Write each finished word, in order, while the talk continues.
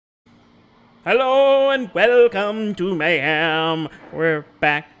Hello and welcome to Mayham. We're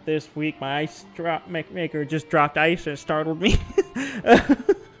back this week. My ice drop maker just dropped ice and it startled me.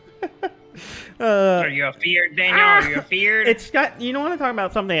 Are you afeared, Daniel? Are you afeared? It's got, you know, want to talk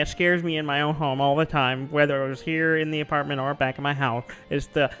about something that scares me in my own home all the time, whether it was here in the apartment or back in my house. Is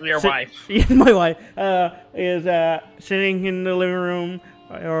Your wife. My wife is sitting in the living room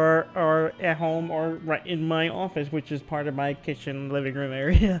or at home or right in my office, which is part of my kitchen living room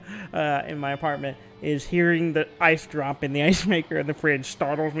area in my apartment. Is hearing the ice drop in the ice maker in the fridge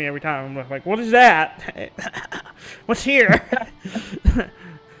startles me every time. I'm like, what is that? What's here?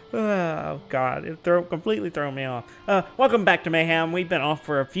 Oh, God. It completely thrown me off. Welcome back to Mayhem. We've been off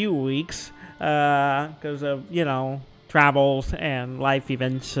for a few weeks because of, you know, travels and life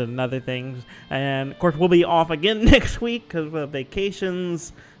events and other things. And, of course, we'll be off again next week because of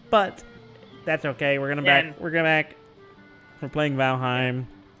vacations. But that's okay. We're going to back. We're going back. We're playing Valheim.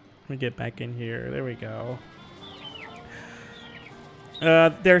 Let me get back in here. There we go.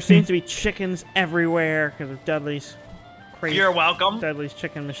 There seems to be chickens everywhere because of Dudley's crazy. You're welcome. Dudley's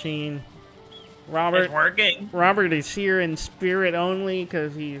chicken machine. It's working. Robert is here in spirit only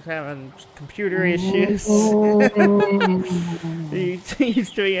because he's having computer issues. He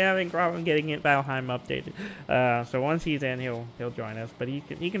seems to be having problem getting it Valheim updated. So once he's in, he'll join us. But he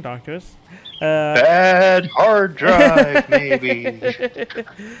can talk to us. Bad hard drive, maybe.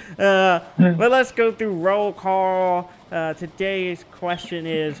 But let's go through roll call. Today's question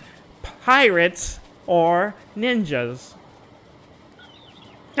is pirates or ninjas?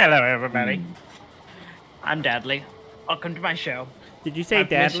 Hello, everybody. I'm Dudley. Welcome to my show. Did you say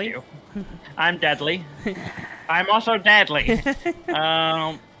Dadley? I'm Dudley. I'm also Dadley.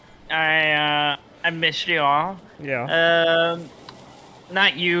 I missed you all. Yeah.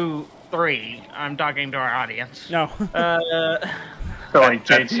 Not you three. I'm talking to our audience. No.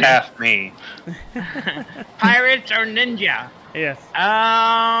 That's half me. Pirates or ninja? Yes.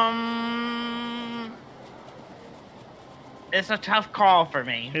 It's a tough call for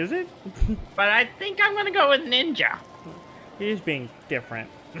me. Is it? But I think I'm gonna go with ninja. He's being different.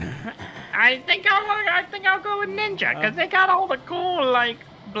 I think I'll go with ninja because they got all the cool like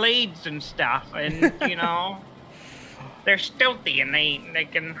blades and stuff, and you know they're stealthy and they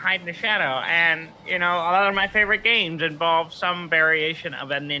can hide in the shadow. And you know, a lot of my favorite games involve some variation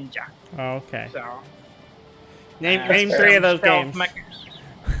of a ninja. Oh, okay. So name three of those games.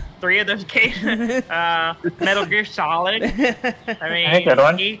 Three of those games. Metal Gear Solid. I mean, good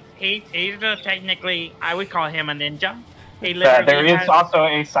one. He's technically, I would call him a ninja. He There is also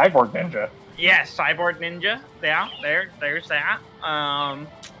a cyborg ninja. Yes, cyborg ninja. Yeah, there's that.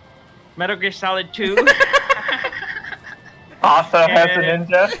 Metal Gear Solid 2. Also has a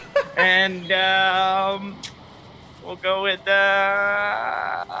ninja. And we'll go with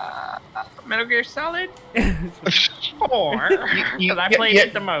Metal Gear Solid 4, because I played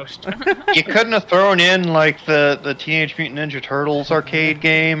it the most. You couldn't have thrown in like the Teenage Mutant Ninja Turtles arcade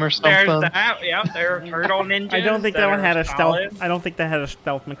game or something. There's that. Yeah, there are turtle ninjas. I don't think that one had a solid. stealth. I don't think that had a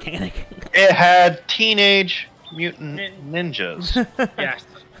stealth mechanic. It had Teenage Mutant Ninjas. Yes,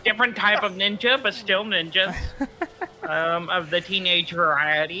 different type of ninja, but still ninjas. Of the teenage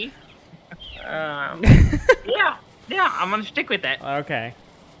variety. Yeah, I'm gonna stick with that. Okay.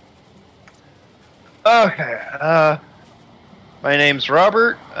 Okay. My name's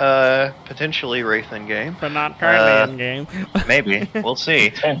Robert. Potentially Wraith in game. But not currently in game. Maybe. We'll see.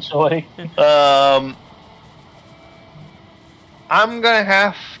 Potentially. I'm gonna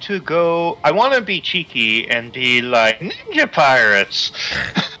have to go. I want to be cheeky and be like Ninja Pirates.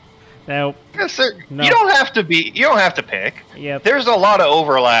 Nope. No. No. You don't have to be. You don't have to pick. Yep. There's a lot of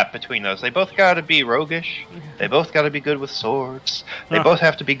overlap between those. They both got to be roguish. They both got to be good with swords. They both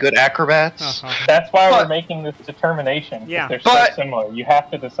have to be good acrobats. That's why we're making this determination. Yeah. They're so similar. You have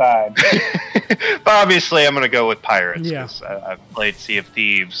to decide. But obviously, I'm going to go with pirates. Yeah. 'Cause I've played Sea of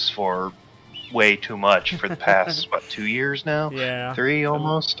Thieves for way too much for the past, 2 years now? Yeah. 3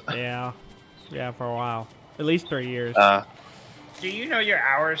 almost? Yeah. Yeah, for a while. At least 3 years. Do you know your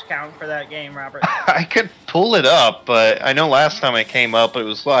hours count for that game, Robert? I could pull it up, but I know last time it came up, it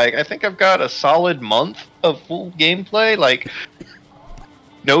was like, I think I've got a solid month of full gameplay, like,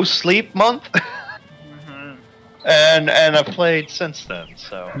 no sleep month. Mm-hmm. And I've played since then,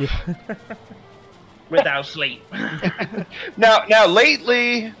 so. Without sleep. Now,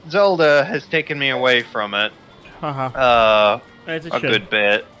 lately, Zelda has taken me away from it. As it A should. good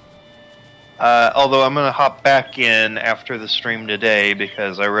bit. Although I'm going to hop back in after the stream today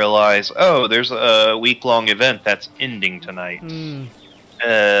because I realize, oh, there's a week-long event that's ending tonight.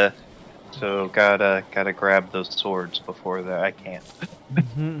 So gotta grab those swords before that. I can't.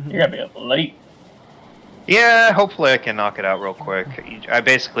 You're gonna be up late. Yeah, hopefully I can knock it out real quick. I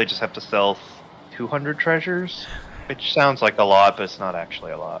basically just have to sell 200 treasures, which sounds like a lot, but it's not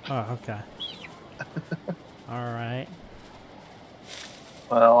actually a lot. Oh, okay. All right.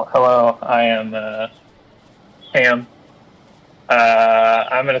 Well, hello. I am Ham.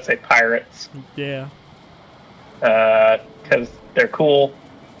 I'm gonna say pirates. Yeah. Because they're cool.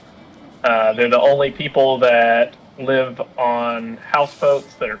 They're the only people that live on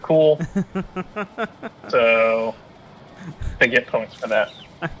houseboats that are cool. So they get points for that.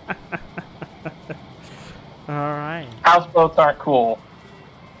 All right. Houseboats aren't cool,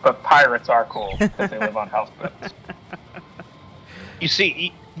 but pirates are cool because they live on houseboats. You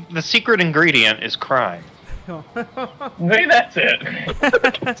see, the secret ingredient is crime. Maybe that's it.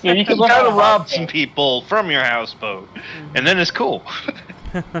 So you can You live gotta on a rob houseboat. some people from your houseboat, and then it's cool.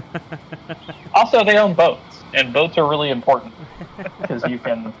 Also, they own boats, and boats are really important because you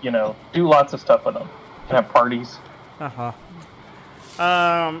can, do lots of stuff with them. You can have parties. Uh-huh.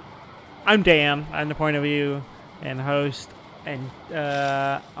 I'm Dan. I'm the point of view and host, and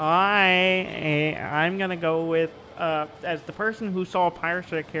I'm gonna go with as the person who saw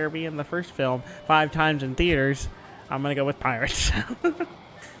Pirates of the Caribbean, the first film, 5 times in theaters. I'm gonna go with Pirates.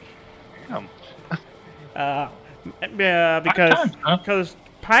 Because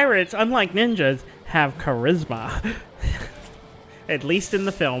pirates, unlike ninjas, have charisma. At least in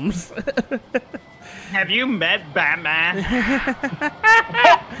the films. Have you met Batman?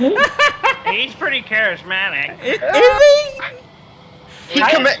 He's pretty charismatic. Is he? He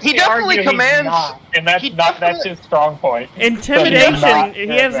definitely commands. And that's his strong point. Intimidation. He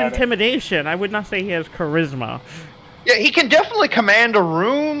has charismatic. intimidation. I would not say he has charisma. Yeah, he can definitely command a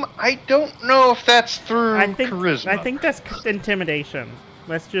room. I don't know if that's through charisma. I think that's intimidation.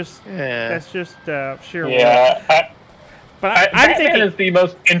 That's just sheer will. Yeah, But I'm Batman thinking is the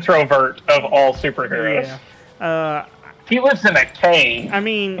most introvert of all superheroes. Yeah. He lives in a cave. I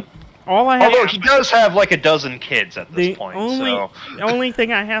mean, all I have. Although he does have like a dozen kids at this point, the only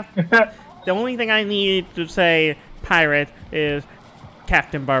thing I have, the only thing I need to say pirate is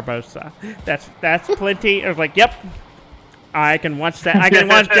Captain Barbossa. That's plenty. I was like, yep. I can watch that. I can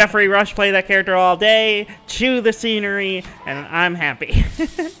watch Jeffrey Rush play that character all day, chew the scenery, and I'm happy.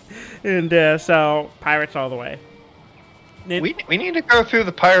 And so, pirates all the way. We need to go through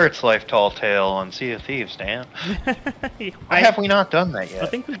the Pirate's Life Tall Tale on Sea of Thieves, Dan. Why have we not done that yet? I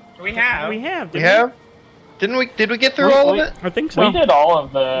think We have. We have. We have? Didn't we? Did we get through all of it? I think so. We did all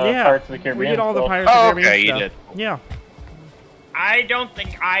of the Pirates of the Caribbean. We did all the stuff. Pirates of the Oh, Caribbean okay, you stuff. did. Yeah. I don't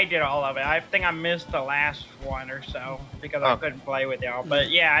think I did all of it. I think I missed the last one or so because I couldn't play with y'all. But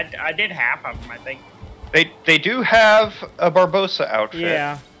yeah, I did half of them, I think. They do have a Barbossa outfit.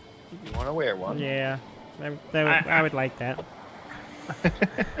 Yeah. You want to wear one? Yeah. I would like that.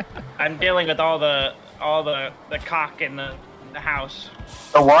 I'm dealing with all the cock in the house.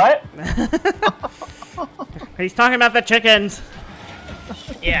 The what? He's talking about the chickens.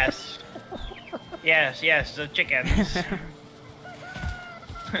 Yes. yes, the chickens.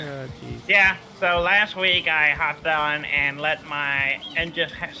 Oh, jeez. Yeah, so last week I hopped on and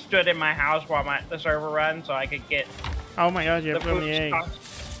just stood in my house while the server runs so I could get Oh my god, you the have so many food eggs.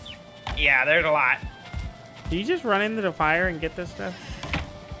 stuff. Yeah, there's a lot. Do you just run into the fire and get this stuff?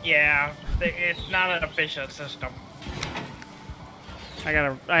 Yeah, it's not an efficient system. I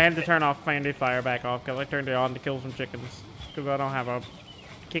had to turn off my fire back off because I turned it on to kill some chickens. Because I don't have a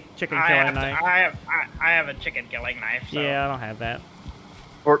chicken killing knife. I have a chicken killing knife. So. Yeah, I don't have that.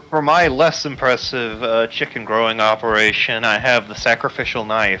 For my less impressive chicken growing operation, I have the sacrificial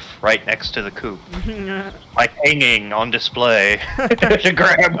knife right next to the coop, like hanging on display to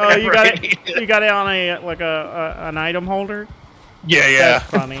grab. Oh, you got it. You got it on an item holder. Yeah. That's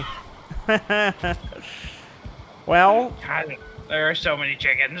funny. Well, God, there are so many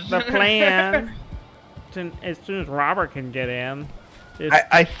chickens. the plan, as soon as Robert can get in, is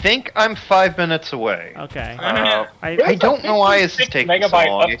I think I'm 5 minutes away. okay. I don't know why this is taking so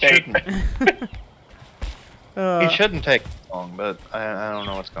long. It shouldn't take long, but I don't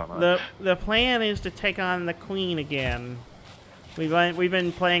know what's going on. The plan is to take on the Queen again. We've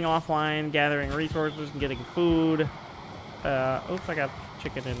been playing offline, gathering resources and getting food. Oops, I got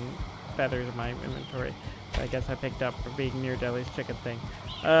chicken and feathers in my inventory. I guess I picked up for being near Deli's chicken thing.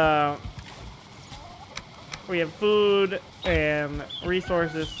 We have food and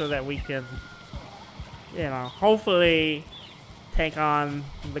resources so that we can, hopefully take on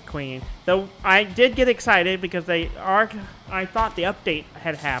the Queen. Though I did get excited because I thought the update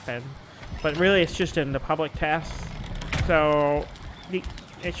had happened, but really it's just in the public test. So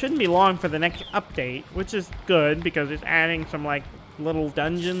it shouldn't be long for the next update, which is good because it's adding some like little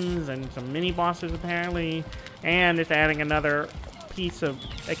dungeons and some mini bosses apparently, and it's adding another piece of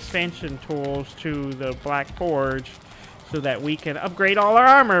expansion tools to the Black Forge so that we can upgrade all our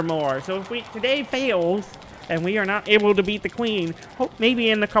armor more. So if today fails and we are not able to beat the Queen, hope maybe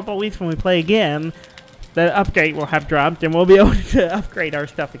in a couple of weeks when we play again, the update will have dropped and we'll be able to upgrade our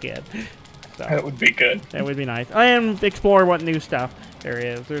stuff again. So, That would be good. that would be nice. And explore what new stuff there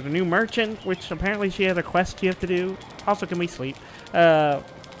is. There's a new merchant, which apparently she has a quest you have to do. Also, can we sleep?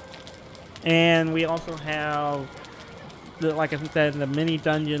 And we also have, like I said, the mini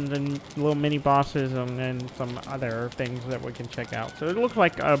dungeons and little mini bosses and some other things that we can check out. So it looks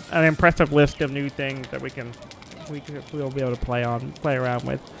like an impressive list of new things that we'll be able to play around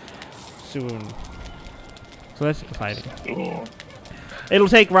with soon. So that's exciting. Ooh. It'll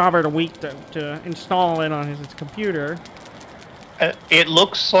take Robert a week to install it on his computer. It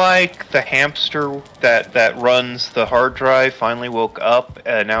looks like the hamster that runs the hard drive finally woke up,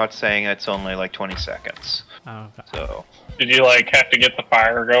 and now it's saying it's only like 20 seconds. Oh, So Did you like have to get the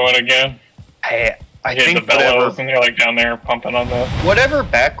fire going again? I Hit think the bellows whatever, and you're like down there pumping on the. whatever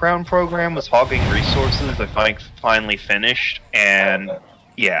background program was hogging resources, I finally finished, and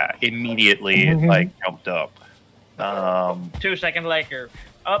yeah, immediately it like jumped up. 2 seconds later,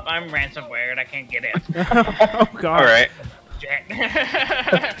 I'm ransomware and I can't get in. oh God! All right. Shit.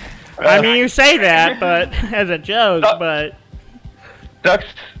 I mean, you say that, but as a joke, but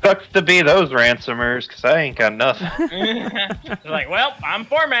Sucks to be those ransomers, because I ain't got nothing. It's like, well, I'm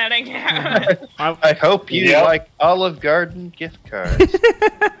formatting. I hope you like Olive Garden gift cards.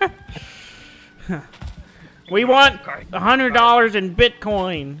 we want $100 in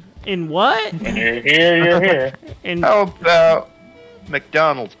Bitcoin. In what? You're here. In How about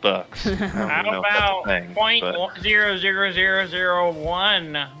McDonald's bucks? How about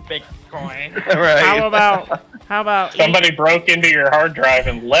 .00001 Bitcoin? Right. how about Somebody broke into your hard drive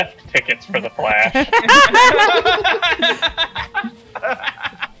and left tickets for the Flash.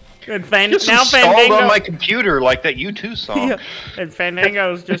 And Just now installed Fandango on my computer like that U2 song. Yeah. And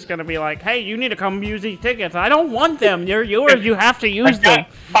Fandango's just gonna be like, "Hey, you need to come use these tickets. I don't want them. They're yours. You have to use I've them."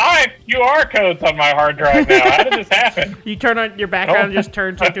 got 5 QR codes on my hard drive now. How did this happen? You turn on your background, just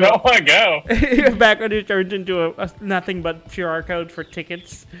turns I into don't want to go. your background just turns into a nothing but QR code for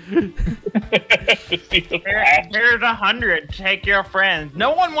tickets. To see the Flash. Here's 100. Take your friends.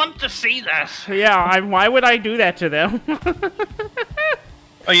 No one wants to see this. Yeah, why would I do that to them?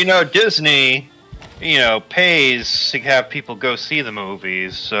 Well, Disney, pays to have people go see the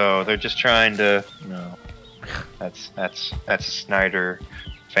movies, so they're just trying to, that's Snyder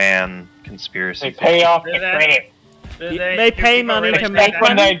fan conspiracy. They pay off the Do they? critic. They pay money to make Except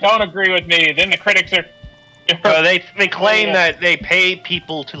when money. they don't agree with me, then the critics are. They claim that they pay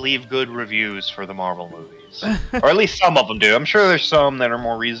people to leave good reviews for the Marvel movies. Or at least some of them do. I'm sure there's some that are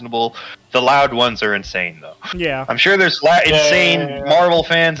more reasonable. The loud ones are insane, though. Yeah. I'm sure there's insane Marvel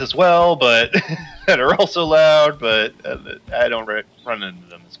fans as well, but that are also loud, but I don't run into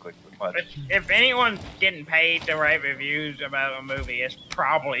them as quickly. If anyone's getting paid to write reviews about a movie, it's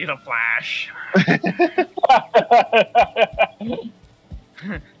probably The Flash.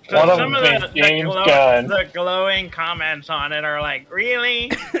 So One of some them of is James Gunn. the glowing comments on it are like,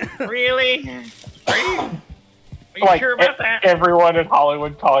 really? Really? Are you sure about that? Everyone in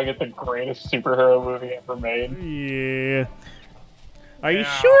Hollywood calling it the greatest superhero movie ever made. Yeah. Are you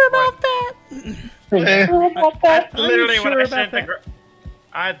Yeah, sure about that? Literally, sure when I about sent that?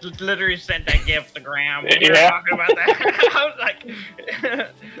 I literally sent that gift to Graham when we were Yeah. talking about that. I was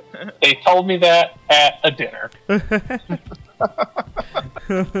like, They told me that at a dinner.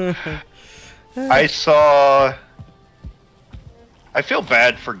 I feel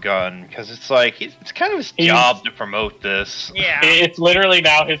bad for Gunn, because it's like, it's kind of his job to promote this. yeah. It's literally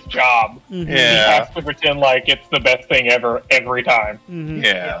now his job. Mhm. He Yeah. has to pretend like it's the best thing ever every time. Mhm.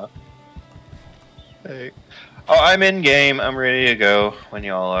 Yeah. Hey. Oh, I'm in game. I'm ready to go when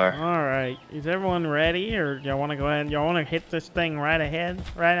y'all are. All right. Is everyone ready, or y'all want to go ahead? Y'all want to hit this thing right ahead,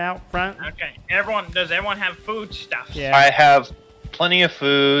 right out front? Okay. Does everyone have food stuff? Yeah. I have plenty of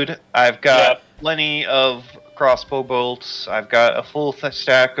food. I've got plenty of crossbow bolts. I've got a full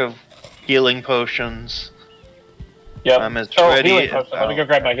stack of healing potions. Yep. I'm as Oh, ready healing as potions. Let me go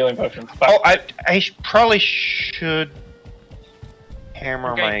grab my healing potions. Oh, I probably should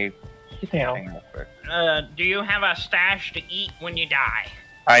hammer Okay. my Yeah. thing real quick. Do you have a stash to eat when you die?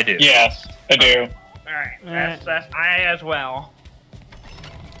 I do. Yes, I do. Alright, that's I as well.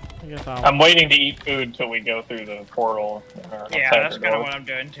 I guess I'll. I'm waiting to eat food till we go through the portal. Yeah, that's kind of what I'm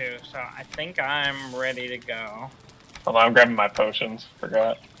doing too. So I think I'm ready to go. Hold on, I'm grabbing my potions.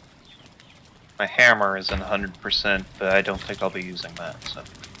 Forgot. My hammer is in 100%, but I don't think I'll be using that. So.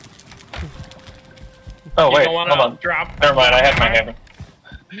 Oh You wait, don't hold wanna on. drop. Never mind, I had my hammer.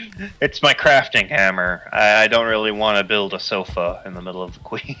 It's my crafting hammer. I don't really want to build a sofa in the middle of the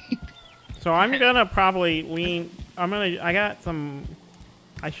queen. So I'm gonna probably I got some.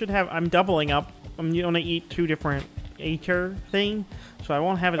 I'm doubling up. I'm gonna eat 2 different Aether thing, so I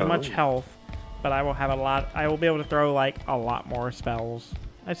won't have as much health, but I will have a lot. I will be able to throw like a lot more spells.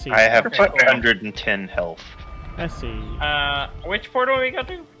 Let's see. I have Okay, cool. 110 health. Let's see. Which portal do we go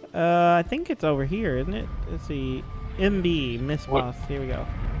to? I think it's over here, isn't it? Let's see. MB, Miss Boss. Here we go.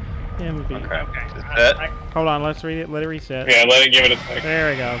 MB. Okay. Okay. Is that? Hold on, let's read it. Let it reset. Yeah, let it give it a sec.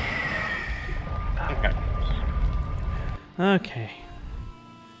 There we go. Okay. Okay.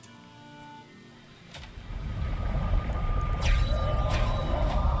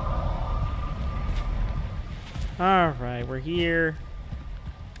 Alright, we're here.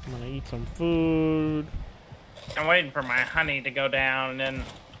 I'm gonna eat some food. I'm waiting for my honey to go down, and then.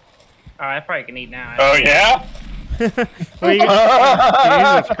 Oh, I probably can eat now. Oh yeah?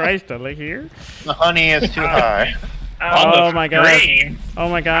 Well, Jesus Christ, look here. The honey is too high. Oh my gosh. Green. Oh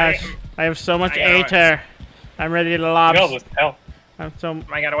my gosh. I have so much I got it. Aether. I'm ready to lob. You know this hell. I'm so.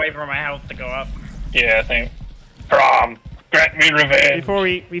 I gotta wait for my health to go up. Yeah, I think. Prom. Grant me revenge.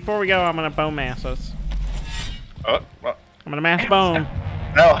 Before we go, I'm gonna bone mass us. Oh, well, I'm gonna mass bone.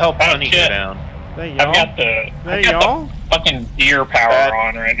 that'll help Oh, honey go shit. down. There you I've go. got the There y'all. fucking deer power That-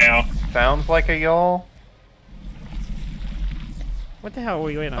 on right now. Sounds like a y'all. What the hell are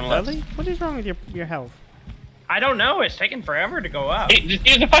we waiting on, Unless- Dudley? What is wrong with your health? I don't know. It's taking forever to go up. Just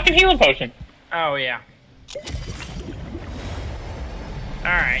use a fucking healing potion. Oh yeah. All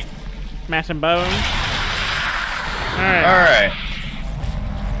right. Mass and bone. Alright. Alright.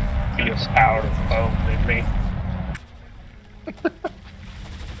 Feel the power of the bone in me.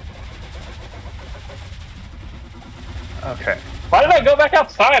 Okay. Why did I go back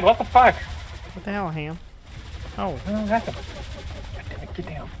outside? What the fuck? What the hell, Ham? Oh, What happened? Get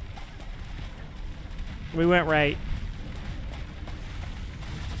down. we went right.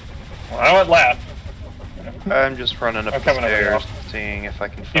 Well, I went left. I'm just running up I'm the coming over stairs, here. seeing if I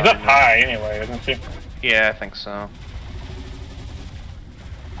can She's find up him. high anyway, isn't she? Yeah, I think so.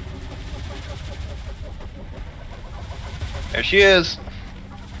 There she is.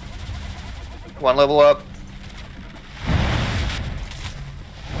 1 level up.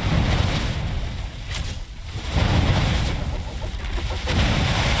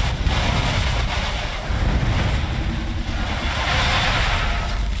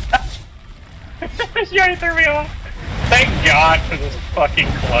 She already threw me off. Thank God for this fucking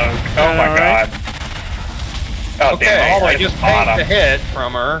cloak. Oh my Alright. god. Oh Okay, damn, all the way I to just the tanked bottom. a hit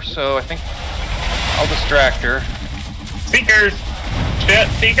from her, so I think I'll distract her. Seekers! Shit,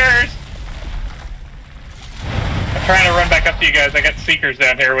 Seekers! I'm trying to run back up to you guys. I got Seekers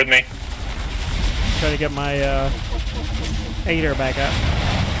down here with me. Try to get my Aether back up.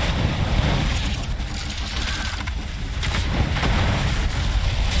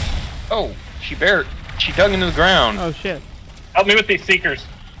 Oh, she dug into the ground. Oh shit. Help me with these Seekers.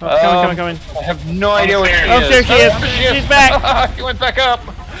 Oh, coming. I have no idea where she Oh, is. there she is. There She's back. She went back up.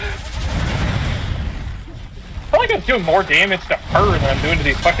 I feel like I'm doing more damage to her than I'm doing to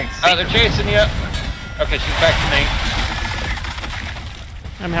these fucking Seekers. They're chasing you. Okay, she's back to me.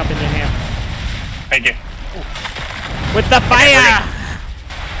 I'm helping you, Ham. Thank you. With the fire!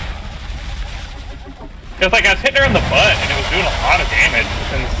 It's like I was hitting her in the butt and it was doing a lot of damage,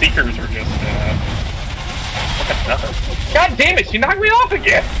 and the Seekers were just, that's nothing. God damn it, she knocked me off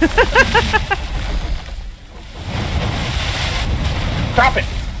again! Drop it!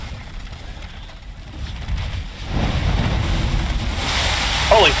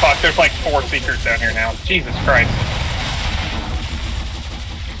 Holy fuck, there's like 4 Seekers down here now. Jesus Christ.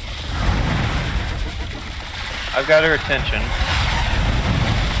 I've got her attention.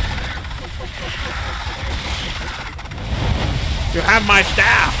 You have my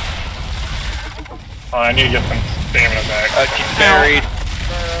staff! Oh, I need to get some stamina back. She's buried.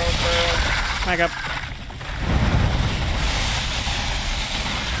 Back up.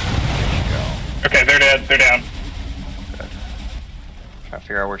 Okay, they're dead. They're down. Trying to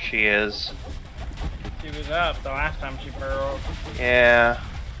figure out where she is. She was up the last time she burrowed. Yeah.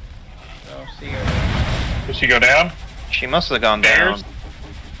 So see her. Did she go down? She must have gone down. Stairs?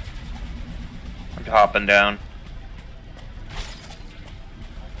 I'm hopping down.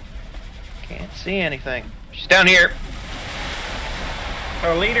 Can't see anything. She's down here.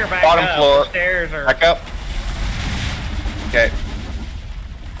 So lead her back Bottom up. floor. The stairs are. Back up. Okay.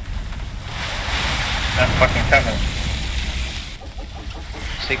 I'm fucking coming.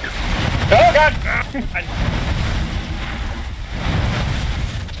 Seeker. Oh god!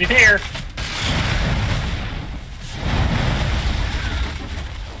 She's here.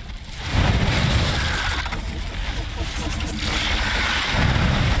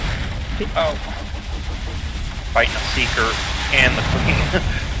 Oh. Fighting a Seeker and the Queen.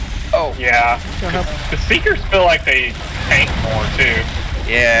 Oh. Yeah. The Seekers feel like they tank more too.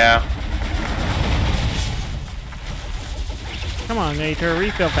 Yeah. Come on, Nature,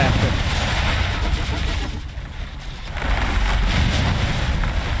 refill faster.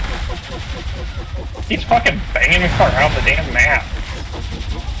 He's fucking banging me around the damn map.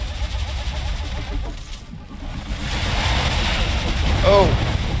 Oh.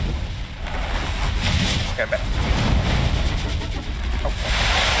 Okay, back.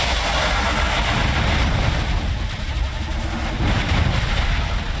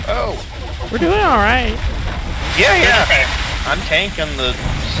 Oh. We're doing all right. Yeah. Okay. I'm tanking the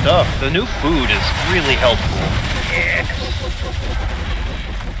stuff. The new food is really helpful. Yes.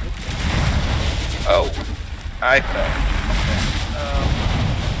 Oh. I fell.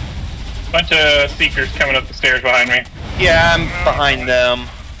 Bunch of Seekers coming up the stairs behind me. Yeah, I'm behind them.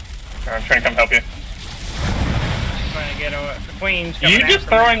 I'm trying to come help you. Trying to get the Queen's coming You just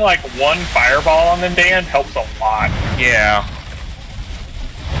after me. throwing like one fireball on them, Dan, helps a lot. Yeah.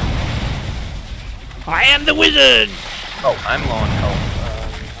 I am the wizard. Oh, I'm low on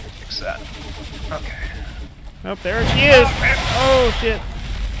health. Fix that. Okay. Oh, there she is. Oh shit.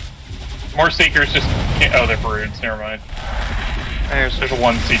 More Seekers just can't. Oh, they're broods. Never mind. There's There's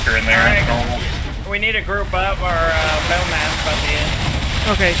one Seeker in there. Alright. That's normal. We need to group up our bellman's about the end.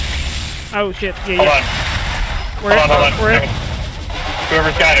 Okay. Oh shit. Yeah, Hold yeah. on. We're Hold on. we're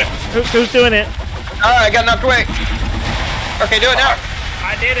Whoever's got it. who's doing it? I got knocked away. Okay, do it now.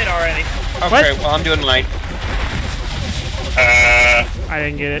 I did it already. Okay, What? well I'm doing mine. I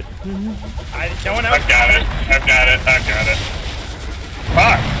didn't get it. No one else. I've got it. I've got it. I've got it.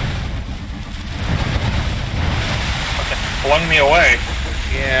 Fuck. Fucking flung me away.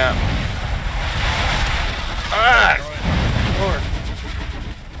 Yeah. Ah! Lord.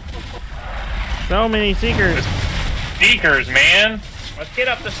 So many seekers. Seekers, man. Let's get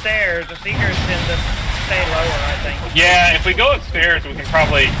up the stairs. The Seekers tend to stay lower, I think. Yeah, if we go upstairs, we can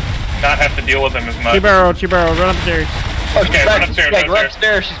probably not have to deal with them as much. Chibaro, run upstairs. Oh, she's Okay, back. run upstairs, Like, run we're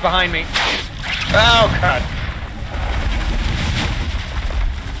upstairs. upstairs. She's behind me. Oh god.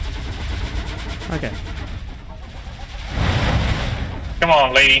 Okay. Come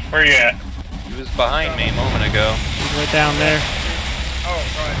on, lady. Where you at? She was behind me a moment ago. She's right down there. Oh,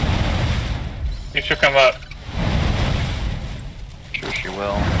 right. You should come up. Sure she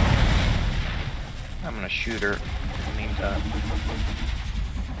will. I'm gonna shoot her in the meantime.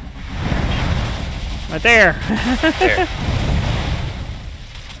 Right there. There.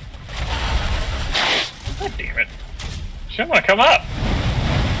 God damn it. She don't want to come up.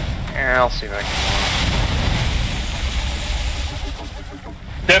 Yeah, I'll see if I can.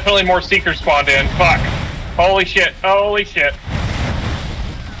 Definitely more Seekers spawned in. Fuck. Holy shit. Holy shit.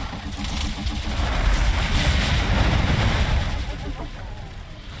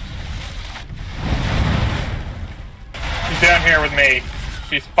 She's down here with me.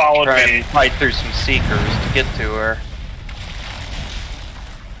 She's followed Try me. to fight through some Seekers to get to her.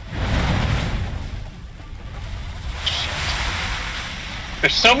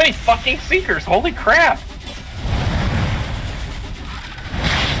 There's so many fucking Seekers. Holy crap.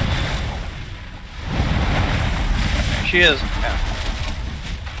 She is. Yeah.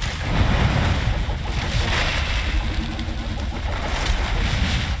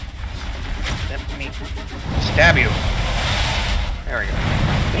 Let me stab you. There we go.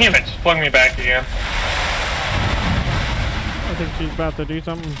 Damn it. She flung me back again. I think she's about to do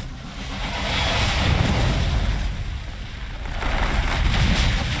something.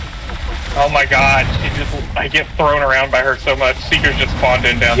 Oh my god. I get thrown around by her so much. Seekers just spawned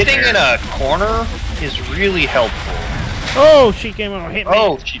in downstairs. Getting in a corner is really helpful. Oh, she came over and hit me.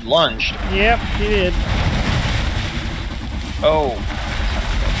 Oh, she lunged. Yep, she did. Oh.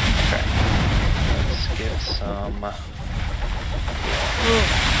 Okay. Let's get some.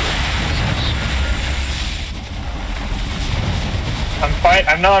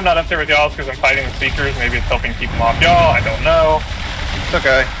 I know I'm not up there with y'all because I'm fighting the Seekers. Maybe it's helping keep them off y'all. I don't know. It's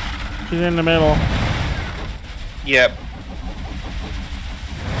okay. She's in the middle. Yep.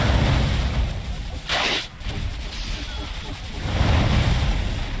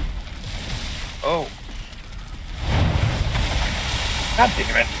 Oh. God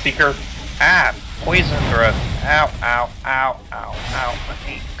damn it, Seeker. Ah, poison breath. Ow, ow, ow, ow, ow. Let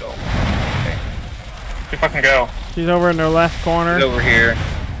me go. Okay. You fucking go. She's over in the left corner. He's over here.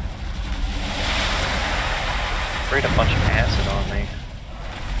 Sprayed a bunch of acid on me.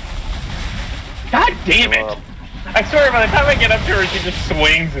 God damn it! I swear, by the time I get up to her, she just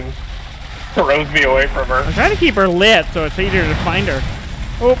swings and throws me away from her. I'm trying to keep her lit so it's easier to find her.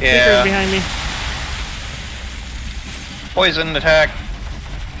 Oh, Yeah. Seeker's behind me. Poison attack.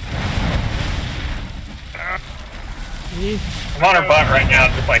 I'm on her butt right now,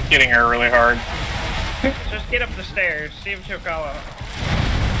 just like hitting her really hard. Just get up the stairs, see if she'll call out.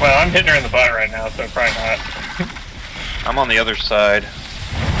 Well, I'm hitting her in the butt right now, so probably not. I'm on the other side.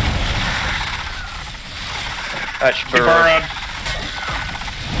 Touch She bird. burrowed.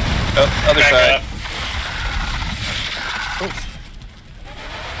 Oh, other Back side. up.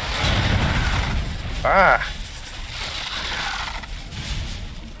 Ah.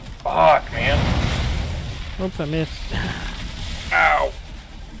 Fuck, man. Oops, I missed. Ow.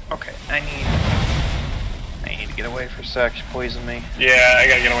 Okay, I need to get away for a sec. She poisoned me. Yeah, I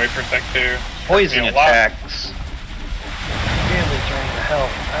gotta get away for a sec too. Poison Hurt me a lot. attacks. Really drain the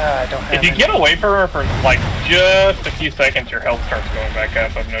health. Ah, I don't have If you any. get away from her for like just a few seconds, your health starts going back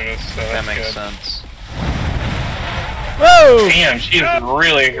up, I've noticed, so That that's makes good. sense. Whoa! Damn, she is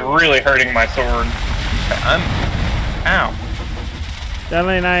really, really hurting my sword. Ow.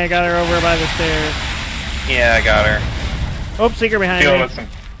 Dudley and I got her over by the stairs. Yeah, I got her. Oh, Seeker behind Dealing me. with some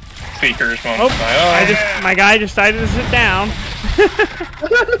seekers. Oh, my guy decided to sit down.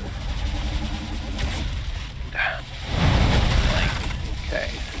 Okay.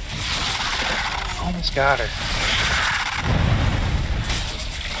 Almost got her.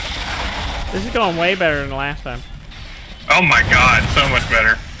 This is going way better than the last time. Oh my god, so much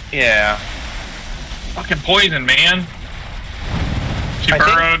better. Yeah. Fucking poison, man. She I think-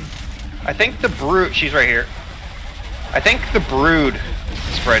 burrowed. I think the brood. She's right here. I think the brood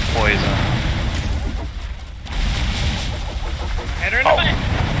spread poison. Hit her in the butt.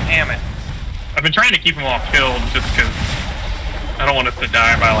 Damn it. I've been trying to keep them all killed just because I don't want us to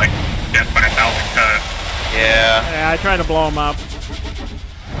die by like death by 1,000 cuts. Yeah. Yeah, I tried to blow him up.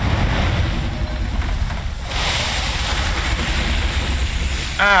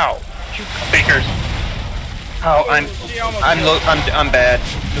 Ow. Seekers. Oh, She almost killed I'm bad.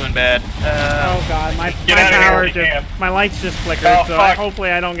 Doing bad. Oh god, my Get outta here power if you can. my lights just flickered, Oh, so fuck. hopefully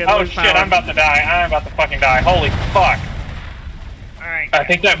I don't get Oh loose shit, power. I'm about to die. I'm about to fucking die. Holy fuck. Alright. I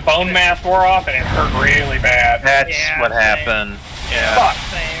think that bone mass wore off and it hurt really bad. That's Yeah, what same. happened. Yeah. Fuck.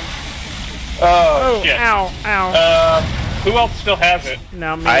 Same. Oh, Oh, shit. ow, ow. Who else still has it?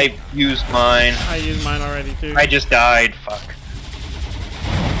 No, me. I used mine. I used mine already too. I just died. Fuck.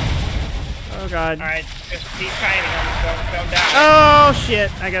 Oh god. Alright, just keep fighting them. Don't die. Oh shit!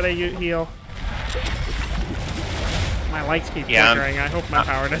 I gotta heal. My lights keep Yeah, flickering. I hope my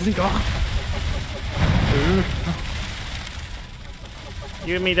power doesn't go off.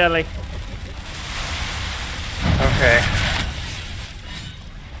 You and me, Dudley. Okay.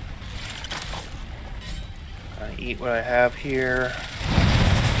 I eat what I have here.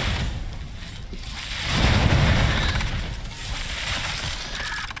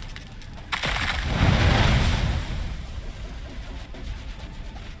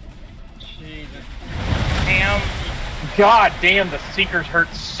 Jesus. Damn. God damn, the Seekers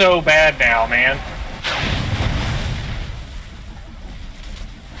hurt so bad now, man.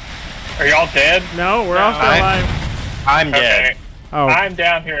 Are y'all dead? No, we're all still alive. I'm dead. Okay. Oh, I'm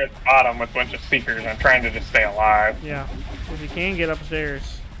down here at the bottom with a bunch of Seekers. I'm trying to just stay alive. yeah. If you can get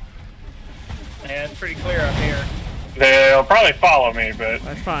upstairs, Yeah, it's pretty clear up here. They'll probably follow me, but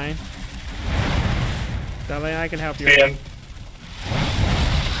that's fine. Dudley, I can help you. man,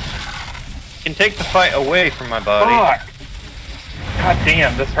 Can take the fight away from my body. fuck. God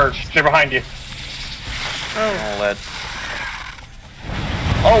damn, this hurts. They're behind you. Oh, Lead.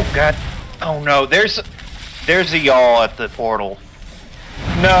 Oh god. Oh no. There's a y'all at the portal.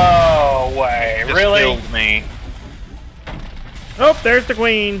 No way. Just Really? killed me. oh, there's the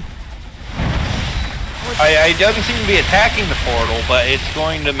queen. I doesn't seem to be attacking the portal, but it's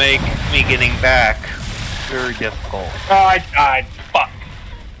going to make me getting back very difficult. Oh, I died. Fuck.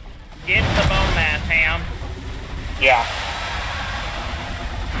 Get the bone mass, Ham. Yeah.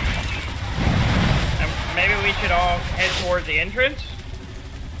 Maybe we should all head towards the entrance?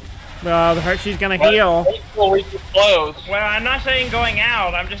 She's gonna heal. Well, we can close. Well, I'm not saying going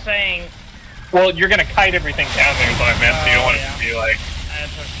out. I'm just saying... Well, you're gonna kite everything down there, is what I meant. So you don't want yeah. it to be like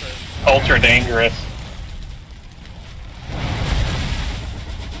That's true. ultra dangerous.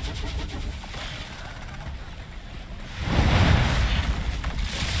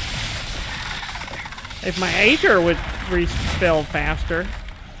 If my Aether would refill faster.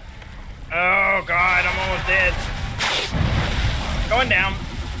 Oh god, I'm almost dead. Going down.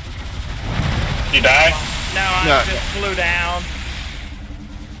 You die? No, I No. just flew down.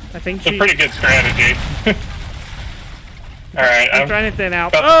 I think It's a she. pretty good strategy. Alright, I'm trying to thin out.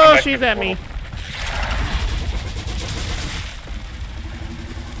 about to come Oh, back she's to at the me. portal.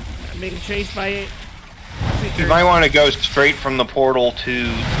 I'm being chased by. You might want to go straight from the portal to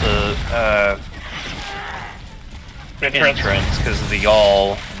the entrance because of the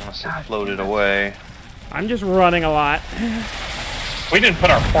yawl, unless it floated away. I'm just running a lot. We didn't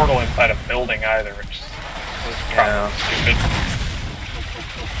put our portal inside a building either, which was probably stupid.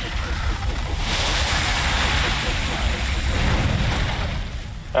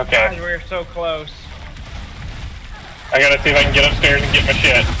 Okay, God, we're so close. I gotta see if I can get upstairs and get my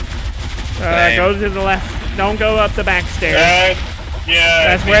shit. Same. Go to the left. Don't go up the back stairs. Yeah.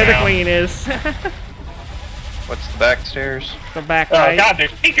 That's where the queen is. What's the back stairs? The back Oh right. god,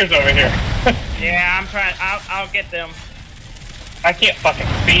 there's speakers over here. Yeah, I'm trying. I'll get them. I can't fucking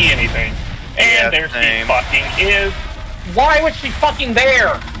see anything. And Yeah, there same. she fucking is. Why was she fucking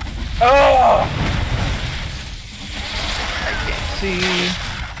there? Oh! I can't see.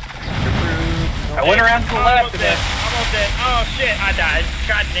 I went around to the left Almost and dead. then... Almost dead. Oh shit, I died.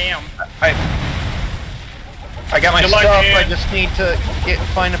 God damn. I got my Good luck, stuff. man. I just need to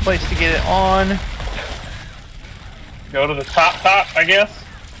find a place to get it on. Go to the top, I guess.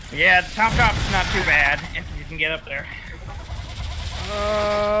 Yeah, the top is not too bad if you can get up there.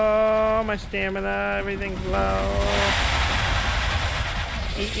 Oh, my stamina. Everything's low.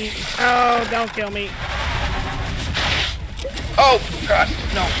 Eat. Oh, don't kill me. Oh God,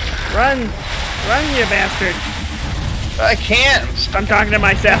 no! Run, you bastard. I can't. I'm talking to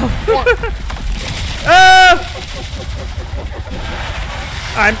myself. Oh!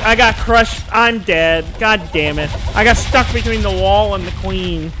 I got crushed. I'm dead. God damn it. I got stuck between the wall and the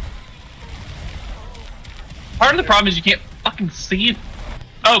queen. Part of the problem is you can't fucking see it.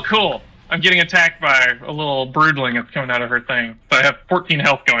 Oh, cool. I'm getting attacked by a little broodling that's coming out of her thing. So I have 14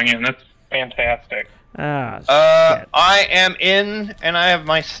 health going in. That's fantastic. Ah, shit. I am in, and I have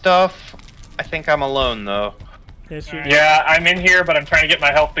my stuff. I think I'm alone though. Yes, you- Yeah, I'm in here, but I'm trying to get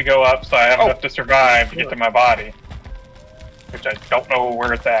my health to go up so I have enough to survive to get to my body. Which I don't know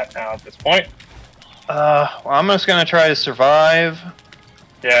where it's at now at this point. Well, I'm just gonna try to survive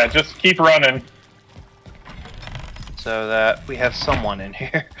Yeah, just keep running. so that we have someone in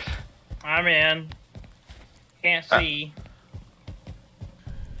here. I'm in. Can't see.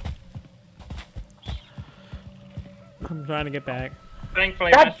 I'm trying to get back.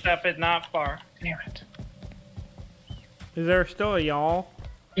 Thankfully, God. my stuff is not far. Damn it. Is there still a y'all?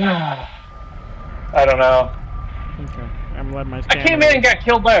 I don't know. Okay, I'm letting my I stamina. came in and got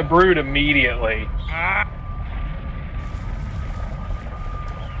killed by a brood immediately. Ah,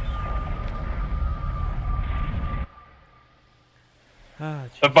 Ah,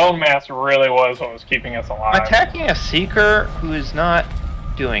 The bone mass really was what was keeping us alive. I'm attacking a seeker who is not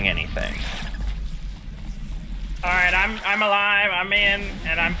doing anything. all right, I'm alive. I'm in,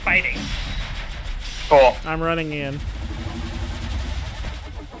 and I'm fighting. Cool. I'm running in.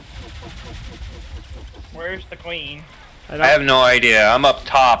 Where's the queen? I have no idea. I'm up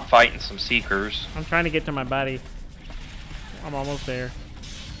top fighting some seekers. I'm trying to get to my buddy. I'm almost there.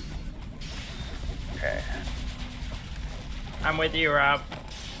 Okay, I'm with you, Rob.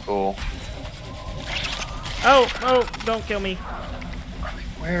 cool. Oh, don't kill me.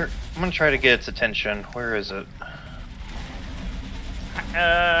 Where? I'm gonna try to get its attention. Where is it?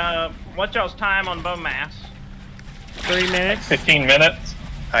 What's y'all's time on bone mass? 3 minutes. 15 minutes.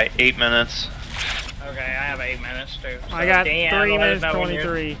 Alright, 8 minutes. Okay, I have 8 minutes too. So I got Dan, 3 let us minutes know when you're-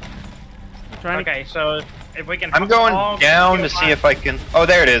 23. I'm trying Okay, so if we can. I'm all going down go to see by- if I can. Oh,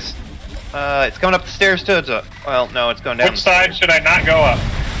 there it is. It's coming up the stairs too. Well, no, it's going down. Which side should I not go up?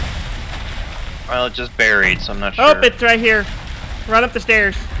 Well, it's just buried, so I'm not sure. to. Oh, it's right here. Run up the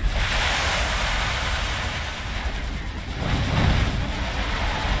stairs.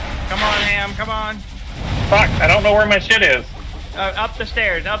 Come on, Ham. Come on. Fuck, I don't know where my shit is. Up the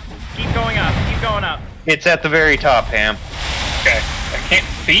stairs. Up. Keep going up. Keep going up. It's at the very top, Ham. Okay, I can't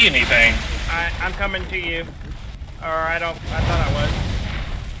see anything. I'm coming to you. Or I thought I was.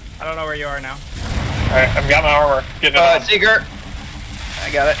 I don't know where you are now. Alright, I've got my armor. Getting it on. Seeker.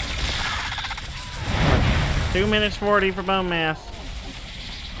 I got it. 2 minutes 40 for bone mass.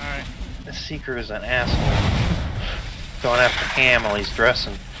 All right. The seeker is an asshole. Going after Ham while he's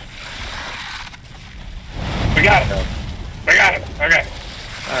dressing. We got it. We got it. Okay.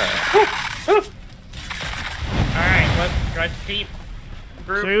 Alright. All right. Let's keep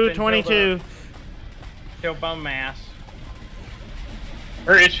group. 222. Till bone mass.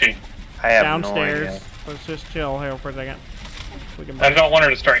 Where is she? I have downstairs. no idea. Let's just chill here for a second. We can I don't want her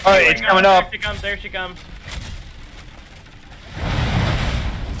to start Oh, healing. it's coming up. There she comes, there she comes.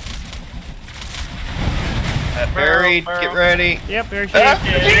 Buried. Burrow. Get ready. Yep, there she Ah, is.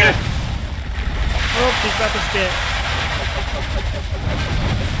 Vegeta! Oh, she's about to spit.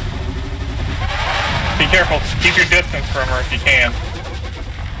 Be careful. Keep your distance from her if you can.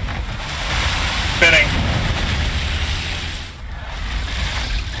 Spitting.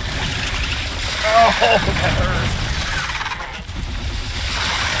 Oh, that hurt.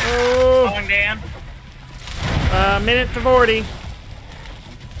 Oh, Falling down. minute to 40.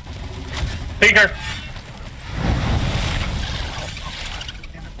 Seeker.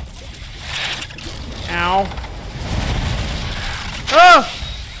 Ow. Oh!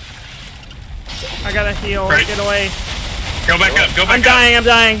 I gotta heal. Right. Get away. Go back up. Go back I'm dying. I'm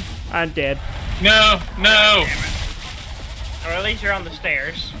dying. I'm dead. up. No, no. Or at least you're on the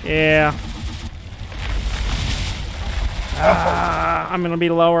stairs. Yeah. I'm gonna be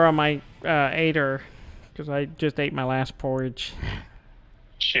lower on my aider because I just ate my last porridge.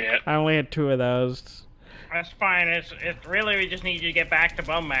 Shit. I only had 2 of those. That's fine. It's really we just need you to get back to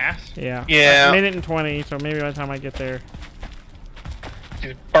bone mass. Yeah. Yeah. A minute and 20, so maybe by the time I get there.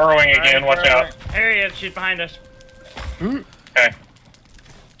 She's burrowing again. Watch out. There he is. She's behind us. Okay.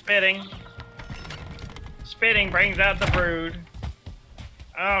 Spitting. Spitting brings out the brood.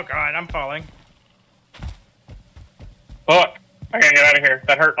 Oh god, I'm falling. Fuck. I gotta get out of here.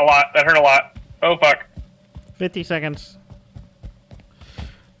 That hurt a lot. That hurt a lot. Oh, fuck. 50 seconds.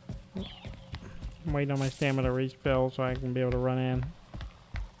 I'm waiting on my stamina to refill so I can be able to run in.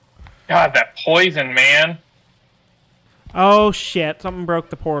 God, that poison, man. Oh shit, something broke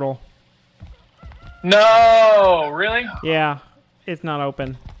the portal. No! Really? Yeah, it's not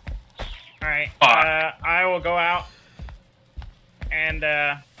open. Alright. Fuck. I will go out and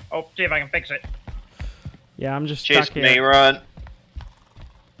see if I can fix it. Yeah, I'm just Chase stuck me, here. run.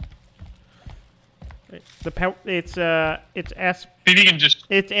 It's S. See if you can just...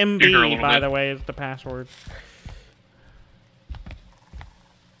 It's Give her a MB, little by bit. the way, is the password.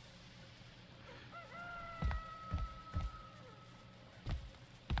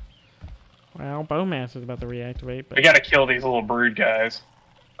 Well, Bowmass is about to reactivate, but We gotta kill these little brood guys.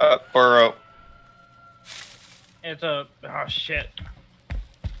 Burrow. It's a oh shit.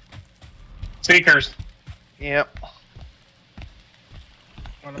 Seekers. Yep.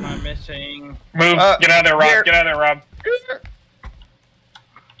 What am I missing? Move. Get out of there, Rob. here. Get out of there, Rob.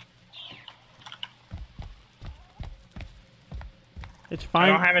 it's I fine.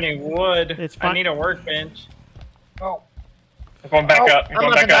 don't have any wood. It's I fine. need a workbench. Oh. I'm going back up. I'm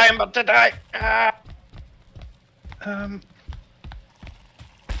going about to back die. up. I'm about to die. Ah. Um.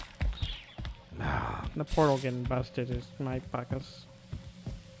 The portal getting busted is might fuck us.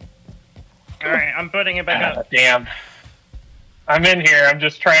 Alright, I'm putting it back Ah, up. damn. I'm in here. I'm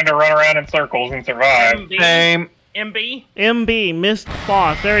just trying to run around in circles and survive. MB? Same. MB? MB, missed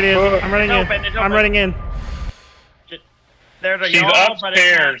boss. There it is. I'm running It's in. open, it's I'm open. running in. There's a She's yawl, but it's not-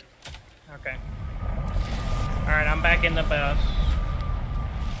 upstairs. Okay. Alright, I'm back in the bus.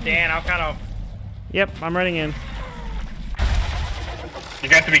 Dan, I'll kind of... Yep, I'm running in. You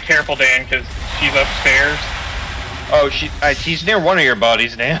got to be careful, Dan, because she's upstairs. Oh, he's near one of your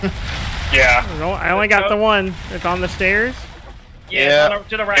bodies, Dan. Yeah. No, I only got the one. It's on the stairs. Yeah.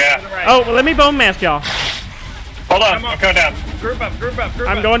 To the right, Yeah. to the right. Oh, well, let me bone mask y'all. Hold on. Come on. I'm coming down. Group up, group up, group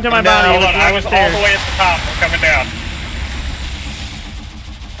up. I'm going to my I'm down. body. Hold It's on. on I the was all stairs. the way at the top. I'm coming down.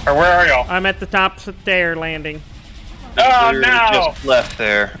 Or where are y'all? I'm at the top stair landing. Oh, Literally no! Just left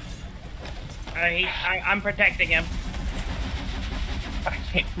there. I'm protecting him. I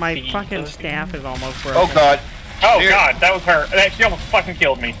can't My see. fucking staff is almost broken. Oh God. Oh, Here. God. That was her. She almost fucking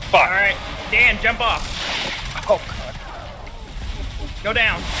killed me. Fuck. Alright, Dan, jump off. Oh God. Go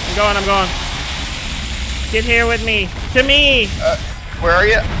down. I'm going. Get here with me. To me. Where are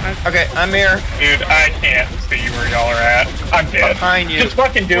you? Okay, I'm here. Dude, I can't see where y'all are at. I'm dead. Behind you. Just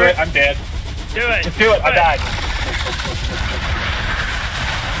fucking do it. I'm dead. Do it. Just do it. I died.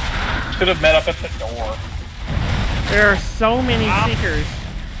 Should have met up at the door. There are so many seekers.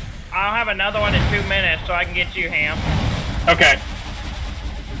 I'll have another one in 2 minutes so I can get you, Ham. Okay.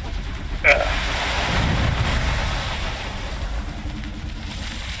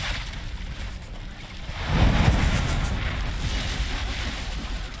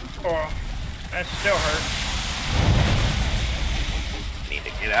 Oh, that still hurt. Need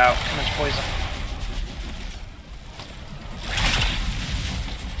to get out. Too much poison.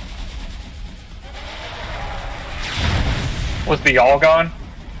 Was the y'all gone?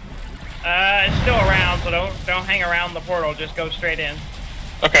 It's still around, so don't hang around the portal. Just go straight in.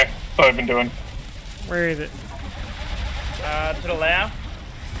 Okay. That's what I've been doing. Where is it? To the left.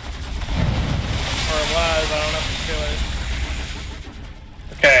 Or it was, I don't know if it still is.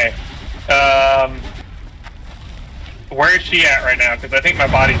 Okay. Where is she at right now? Because I think my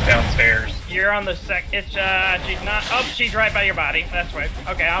body's downstairs. You're on the she's not, oh, she's right by your body. That's right.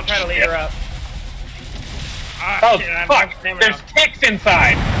 Okay, I'll try to lead her up. Oh, shit, fuck! There's ticks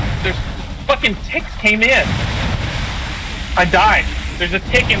inside! There's fucking ticks came in! I died. There's a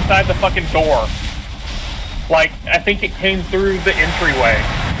tick inside the fucking door. Like, I think it came through the entryway.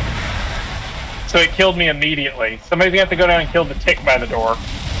 So it killed me immediately. Somebody's gonna have to go down and kill the tick by the door.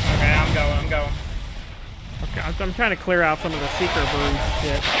 Okay, I'm going. Okay, I'm trying to clear out some of the seeker brood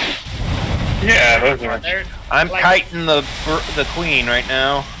shit. Yeah, those are... I'm kiting the queen right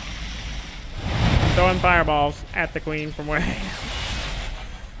now. Throwing fireballs at the queen from where I am.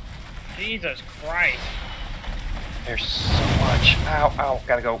 Jesus Christ. There's so much. Ow, ow.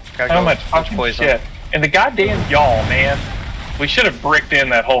 Gotta go. How much fucking poison. shit. And the goddamn y'all, man. We should have bricked in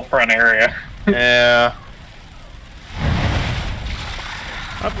that whole front area. Yeah.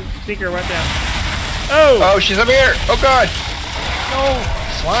 Up, seeker, right down. Oh! Oh, she's up here! Oh god! No!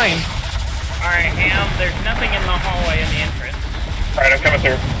 Slime. Alright, Ham, there's nothing in the hallway in the entrance. Alright, I'm coming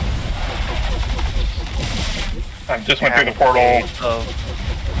through. I just went through the portal.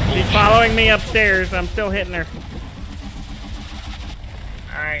 She's following me upstairs. I'm still hitting her.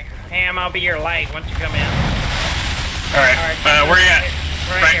 Alright, Ham, I'll be your light once you come in. Alright, where are you at?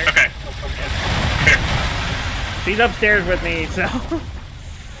 Right here. Okay. Here. She's upstairs with me, so.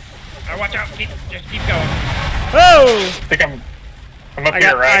 Watch out, just keep going. Oh! I think I'm up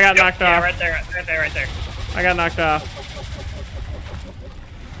here, right? I got knocked off. Right there. I got knocked off.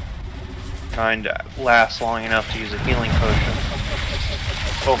 Trying to last long enough to use a healing potion.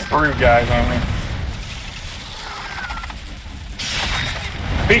 Little brood guys on me.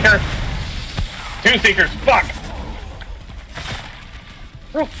 Seeker! 2 seekers, fuck!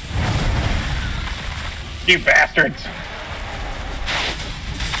 You bastards!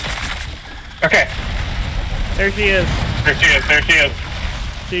 Okay. There she is. There she is.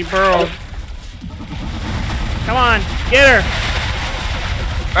 She burrowed. Come on, get her!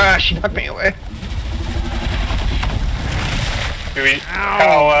 Ah, she knocked me away.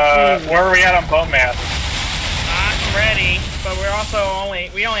 Where are we at on bone mass? I'm ready, but we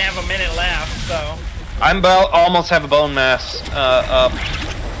only have a minute left, so. Almost have a bone mass up.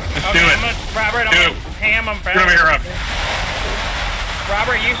 Let's do it. Robert, Ham, I'm back. Come here up.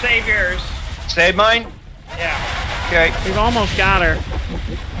 Robert, you save yours. Save mine? Yeah. Okay. We've almost got her.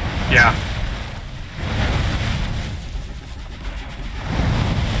 Yeah.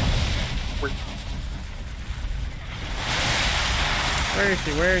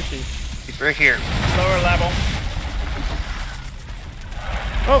 Where is she? She's right here. Lower level.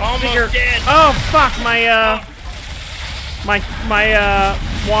 Oh, Almost seeker. dead. Oh, fuck, my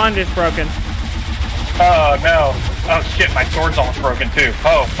wand is broken. Oh no. Oh shit, my sword's almost broken too.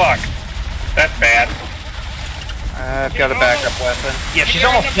 Oh fuck. That's bad. I've got a backup weapon. Yeah, she's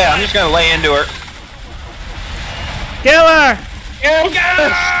almost dead. I'm just gonna lay into her. Kill her!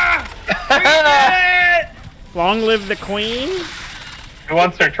 Yeah! Long live the queen. Who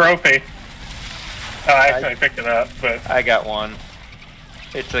wants their trophy? Oh, I picked it up, but I got one.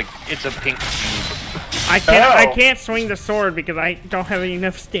 It's a pink cube. I can't swing the sword because I don't have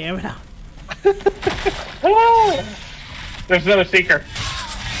enough stamina. oh, there's another seeker.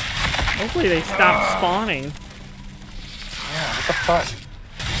 Hopefully they stop spawning. Yeah, what the fuck?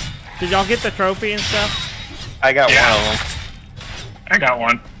 Did y'all get the trophy and stuff? I got one of them. I got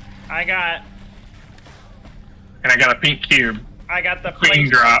one. And I got a pink cube. I got the Queen place.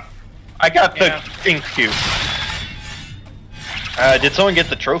 drop. I got the pink cube. Did someone get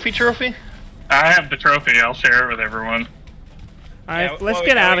the trophy? I have the trophy. I'll share it with everyone. Alright, let's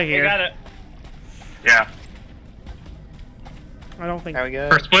get out of here. Yeah. I don't think. There we go.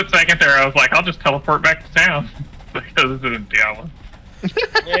 For a split second there, I was like, I'll just teleport back to town. Because this is Diablo.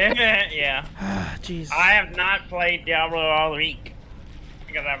 Yeah. Jeez. I have not played Diablo all week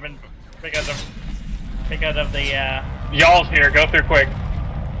because of the Y'all's here. Go through quick.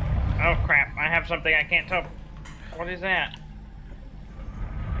 oh crap! I have something I can't tell. What is that?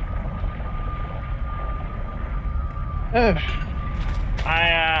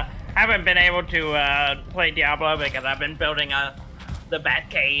 I haven't been able to play Diablo because I've been building the Bat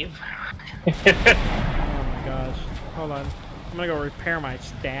Cave. Oh my gosh. Hold on. I'm gonna go repair my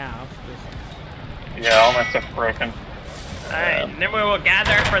staff. Yeah, all my stuff's broken. Alright, and then we will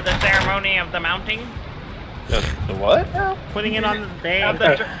gather for the ceremony of the mounting. The what? Putting it on the thing.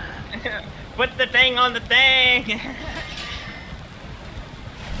 Put the thing on the thing.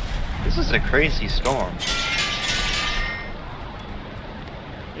 This is a crazy storm.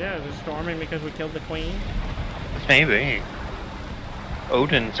 Yeah, is it storming because we killed the queen? Maybe.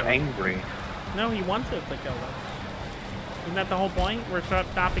 Odin's angry. No, he wants us to kill them. Isn't that the whole point? We're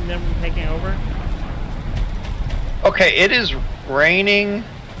stopping them from taking over? Okay, it is raining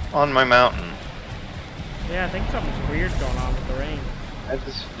on my mountain. Yeah, I think something's weird going on with the rain. That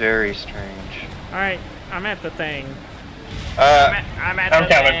is very strange. Alright, I'm at the thing. I'm at I'm the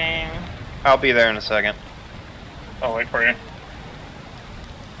coming. thing. I'll be there in a second. I'll wait for you.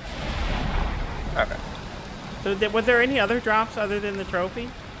 Okay. So, was there any other drops other than the trophy?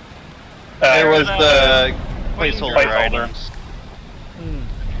 There was the the placeholder. placeholder items. Hmm.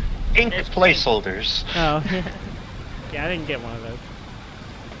 Pink It's placeholders. Oh, yeah, I didn't get one of those.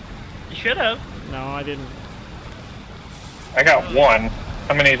 You should have. No, I didn't. I got one.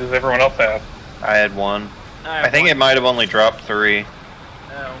 How many does everyone else have? I had one. I think it might have only dropped 3.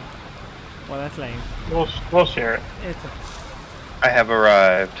 Oh. Well, that's lame. We'll share it. It's I have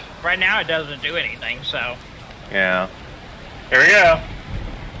arrived. Right now it doesn't do anything, so. Yeah. Here we go.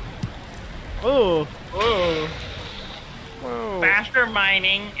 Ooh. Ooh. Whoa. Faster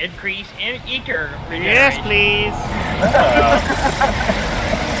mining, increase in ether Yes, regeneration. please.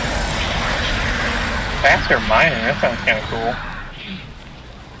 Faster mining. That sounds kind of cool.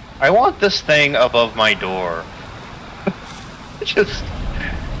 I want this thing above my door. Just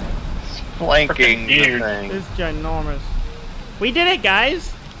flanking the huge. thing. It's ginormous. We did it,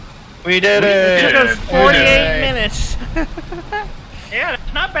 guys. We did It it! took us We did 48 it. minutes. Yeah,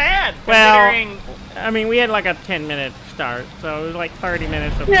 that's not bad. Well, Considering I mean, we had like a 10-minute start, so it was like 30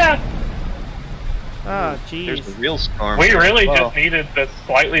 minutes of... Yeah. Oh, There's the jeez. real storm. We here as really well. just needed the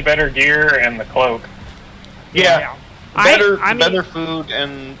slightly better gear and the cloak. Yeah. I Better, mean, better food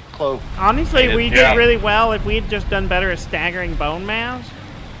and cloak. honestly, we Yeah. did really well. If we had just done better at staggering bone mass,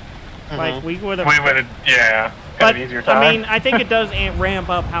 like, we would have... We would have, yeah, But, had an easier time. I mean, I think it does ramp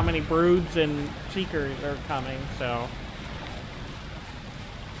up how many broods and seekers are coming, so...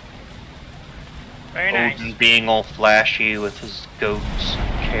 very nice. Odin being all flashy with his goats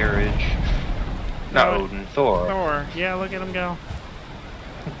carriage. Not No, Odin, Thor. Thor, yeah, look at him go.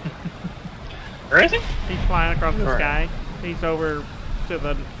 Where is he? He's flying across the Thor. sky. He's over to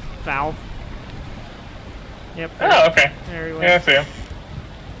the south. Yep. There, Oh, okay. there he went. Yeah, I see him.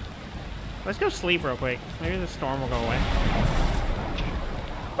 Let's go sleep real quick. Maybe the storm will go away.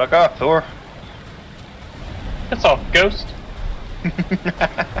 Fuck off, Thor. That's all, Ghost.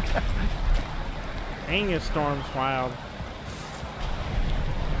 Dang, this storm's wild.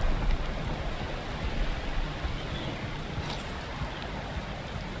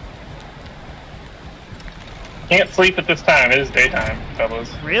 Can't sleep at this time. It is daytime, fellas.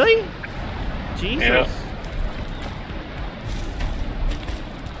 Really? Jesus. Yeah.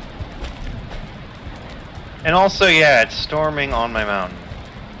 And also, yeah, it's storming on my mountain.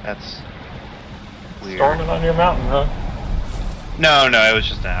 That's weird. Storming on your mountain, huh? No, it was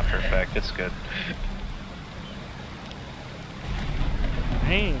just an after effect. It's good.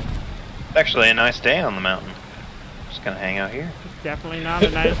 Dang. It's actually a nice day on the mountain. Just gonna hang out here. It's definitely not a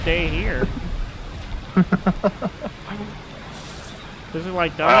nice day here. This is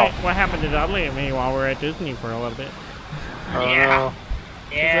like Dudley. Wow. What happened to Dudley and me while we were at Disney for a little bit? Yeah. It was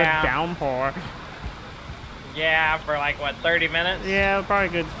a Yeah. downpour. Yeah, for like, what, 30 minutes? Yeah, probably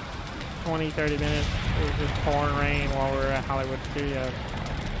a good 20, 30 minutes. It was just pouring rain while we were at Hollywood Studios.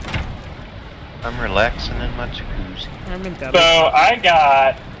 I'm relaxing in my jacuzzi. I'm in So Dudley. I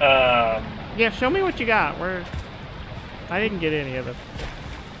got, Yeah, show me what you got. Where? I didn't get any of it.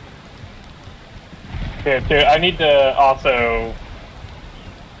 here too. I need to also,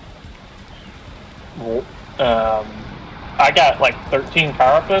 I got like 13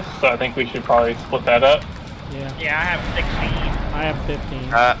 carapace, so I think we should probably split that up. Yeah, Yeah, I have 16. I have 15.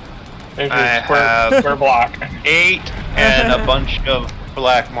 There's I your square, have- square block. 8 and a bunch of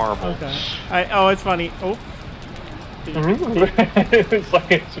black marbles. Okay. Oh, it's funny. Oh. It's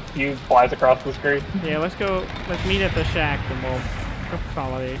like it just flies across the screen. Yeah, let's go. Let's meet at the shack and we'll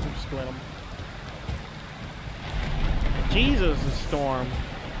consolidate and split them. Jesus, the storm.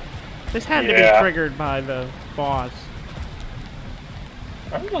 This had to be Yeah. triggered by the boss.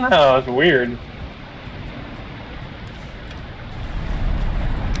 I don't know, it's weird.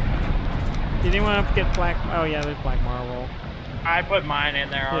 Did anyone get black? Oh yeah, there's black marble. I put mine in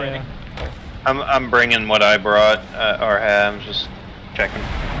there already. Yeah. I'm bringing what I brought or have. I'm just checking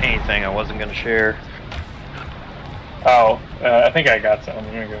anything I wasn't gonna share. Oh, I think I got some. I'm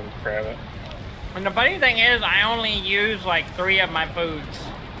gonna go grab it. And the funny thing is, I only use like 3 of my foods.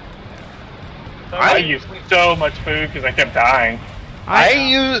 So I used so much food because I kept dying.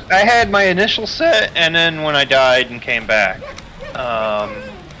 I had my initial set, and then when I died and came back.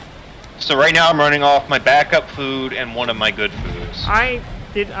 So right now I'm running off my backup food and one of my good foods. I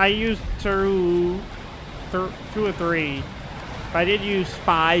used two or three. I did use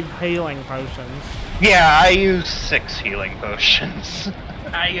 5 healing potions. Yeah, I use 6 healing potions.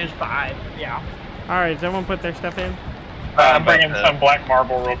 I use 5. Yeah. All right, does everyone put their stuff in? I'm bringing some black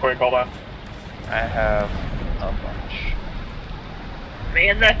marble real quick. Hold on. I have a bunch.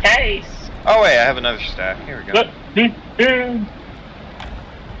 In the case. Oh wait, I have another stack. Here we go.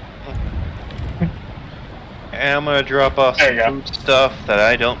 And I'm gonna drop off some food stuff that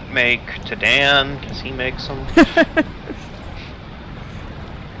I don't make to Dan, because he makes them.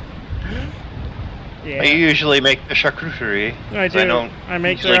 Yeah. I usually make the charcuterie. I do. I don't I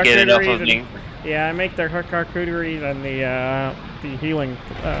make usually the get enough of charcuterie. me. Yeah, I make the charcuterie and the healing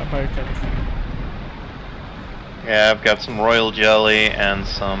potions. Yeah, I've got some royal jelly and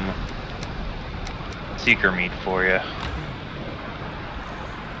some seeker meat for you.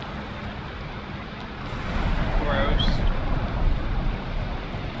 Gross.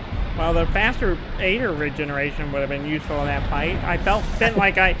 Well, the faster Aether regeneration would have been useful in that fight. I felt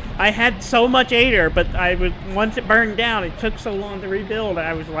like I had so much Aether, but once it burned down, it took so long to rebuild.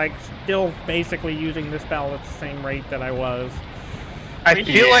 I was like still basically using the spell at the same rate that I was. I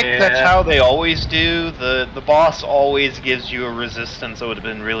feel like that's how they always do. The boss always gives you a resistance that would have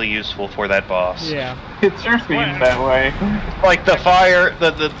been really useful for that boss. Yeah. It sure seems that way. Like the fire,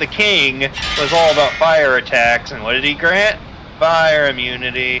 the king was all about fire attacks, and what did he grant? Fire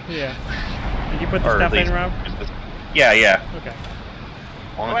immunity. Yeah. Did you put the stuff in, Rob? Yeah, yeah. Okay.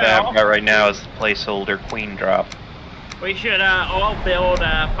 One thing I've got right now is the placeholder queen drop. We should all build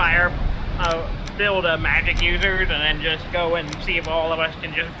magic users and then just go and see if all of us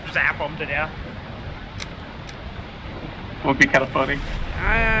can just zap them to death. Would be kind of funny.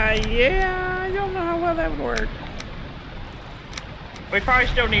 Yeah, I don't know how well that would work. We probably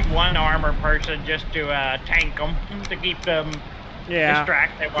still need one armor person just to tank them, to keep them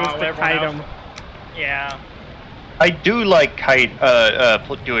distracted while everyone else. Yeah. I do like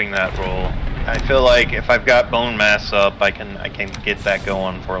doing that role. I feel like if I've got bone mass up, I can get that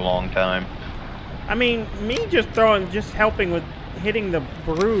going for a long time. I mean, me just helping with hitting the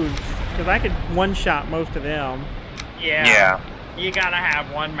broods, because I could one-shot most of them. Yeah. You gotta have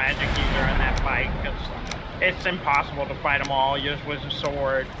one magic user in that fight, because it's impossible to fight them all just with a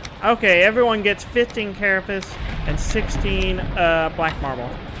sword. Okay, everyone gets 15 carapace and 16 black marble.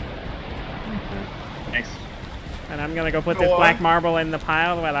 Nice. And I'm gonna go put this black marble in the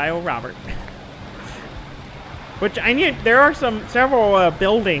pile that I owe Robert. Which I need. There are several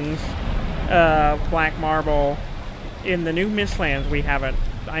buildings, black marble, in the new Mistlands we haven't.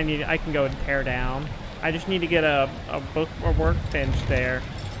 I can go and tear down. I just need to get a workbench there.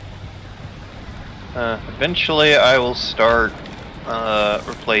 Eventually, I will start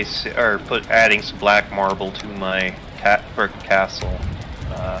adding some black marble to my brick castle.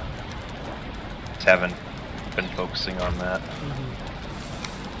 Haven't been focusing on that.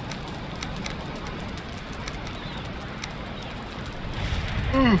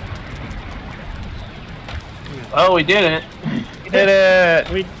 Oh, we did it. We did it!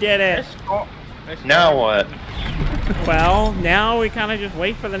 We did it! Now what? Well, now we kind of just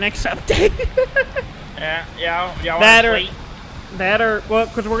wait for the next update. Y'all well,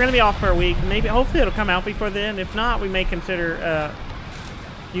 because we're going to be off for a week. Maybe, hopefully it'll come out before then. If not, we may consider,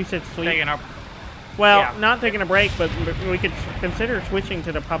 you said sleep. taking up. Well, not taking a break, but we could consider switching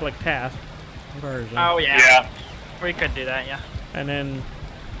to the public test version. Oh, yeah. We could do that, yeah. And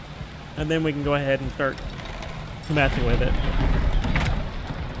then we can go ahead and start messing with it.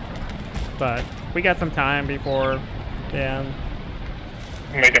 But we got some time before then.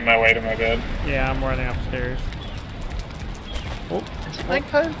 I'm making my way to my bed. Yeah, I'm running upstairs. Oh, Is it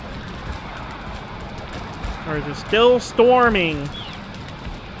nighttime? or is it still storming?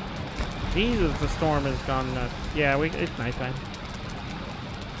 Jesus, the storm has gone nuts. Yeah, it's nighttime.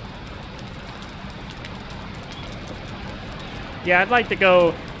 Yeah, I'd like to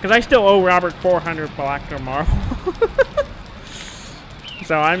go, because I still owe Robert 400 black marble.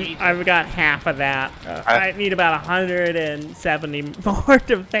 So I've got half of that. I need about 170 more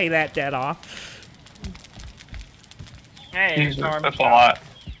to pay that debt off. Hey, that's a lot.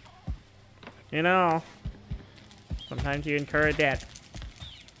 You know, sometimes you incur a debt.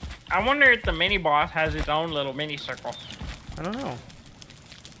 I wonder if the mini boss has his own little mini circle. I don't know.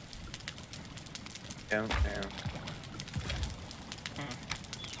 Down there.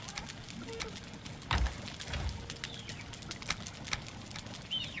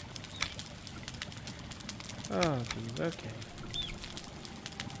 Oh, geez, okay.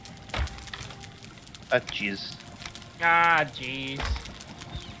 Jeez. Ah, jeez.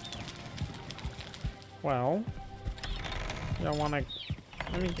 Well, you don't want to.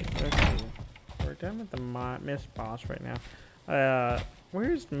 Let me think. Let's see. We're done with the Mist boss right now.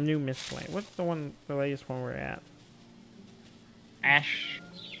 Where's the new Mist Lane? What's the latest one we're at? Ash,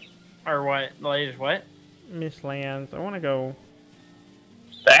 or what? The latest what? Mist Lands. I want to go.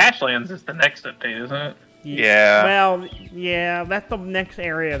 The Ashlands is the next update, isn't it? Yeah. Well, yeah, that's the next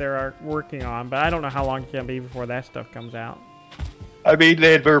area they're working on, but I don't know how long it's gonna be before that stuff comes out. I mean,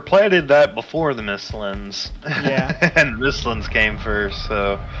 they were planning that before the Mistlands. Yeah. And the Mistlands came first,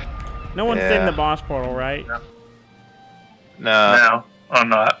 so... No one's in the boss portal, right? No. No. No, I'm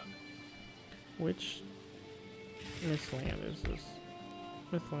not. Which Mistland is this?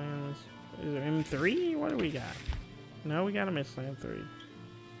 Mistland is it M3? What do we got? No, we got a Mistland 3.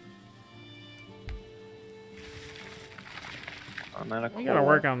 We gotta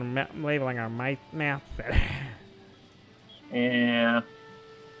work on labeling our maps better. Yeah.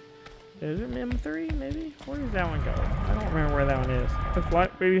 Is it M3 maybe? Where does that one go? I don't remember where that one is.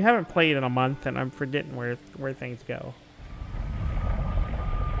 We haven't played in a month and I'm forgetting where things go.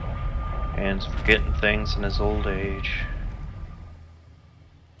 And forgetting things in his old age.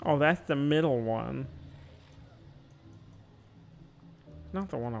 Oh, that's the middle one. Not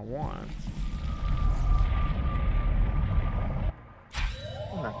the one I want.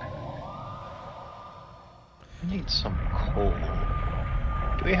 I need some coal.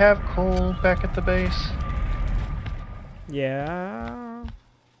 Do we have coal back at the base? Yeah.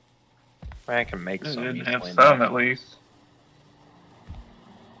 I can make I some. didn't have easily some now. at least.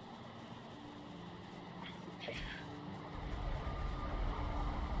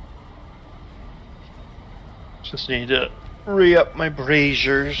 Just need to re-up my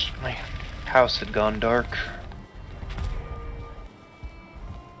braziers. My house had gone dark.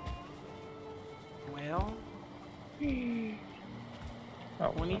 Well,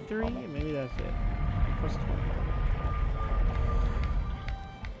 Oh, 23? Maybe that's it. What's 20?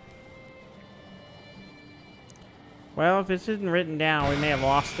 Well, if this isn't written down, we may have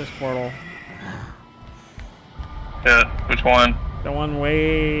lost this portal. Yeah, which one? The one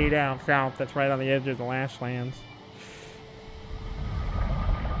way down south that's right on the edge of the Lashlands.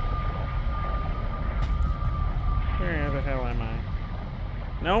 Where the hell am I?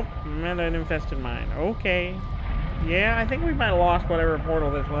 Nope, I'm at an infested mine. Okay. Yeah, I think we might have lost whatever portal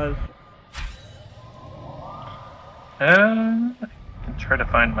this was. I can try to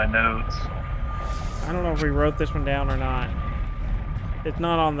find my notes. I don't know if we wrote this one down or not. It's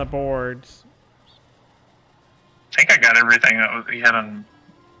not on the boards. I think I got everything that we had in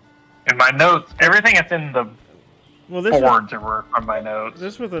my notes. Everything that's in the boards were on my notes.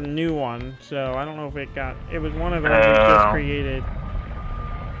 This was a new one, so I don't know if it got... It was one of the ones we just created.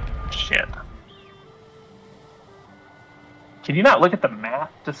 Shit. Can you not look at the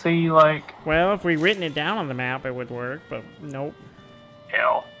map to see, like... Well, if we written it down on the map, it would work, but nope.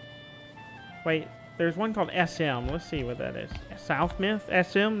 Hell. Wait, there's one called SM. Let's see what that is. South Myth?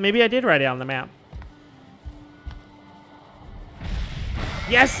 SM? Maybe I did write it on the map.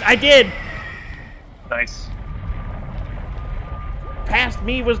 Yes, I did! Nice. Past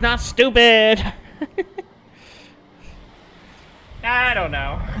me was not stupid! I don't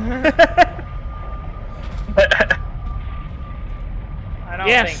know. I don't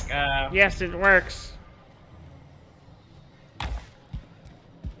Yes. think. Yes, it works.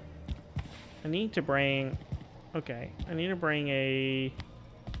 I need to bring... Okay, I need to bring a...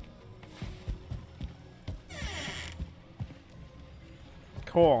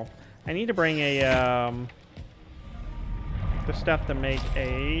 Cool. I need to bring a, the stuff to make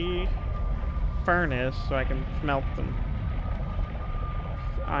a furnace so I can smelt them.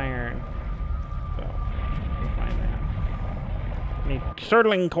 Iron. So, we'll find that. Need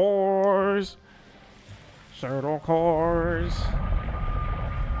curdling cores. Curdle cores.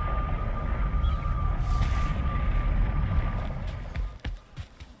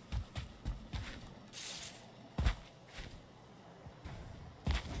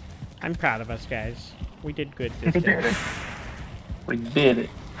 I'm proud of us, guys. We did good this day. We did it.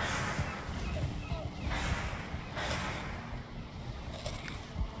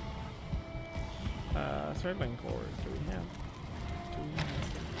 Circling cores. Do we have?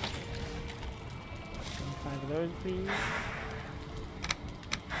 Five of those, please.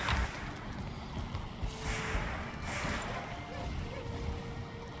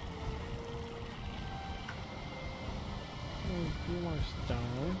 A few more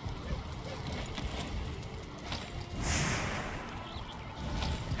stone.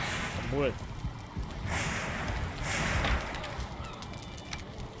 Wood.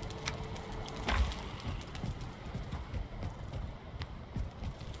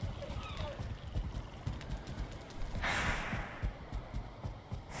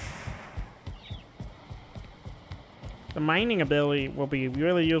 The mining ability will be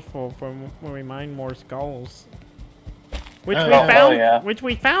really useful for when we mine more skulls. Which we found, which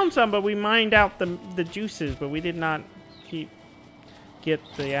we found some, but we mined out the juices, but we did not get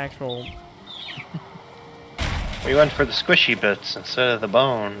the actual. We went for the squishy bits instead of the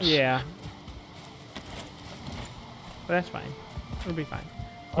bones. Yeah. But that's fine. It'll be fine.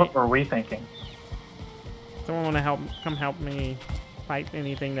 What were we thinking? Someone want to come help me fight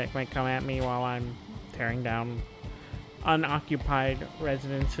anything that might come at me while I'm tearing down unoccupied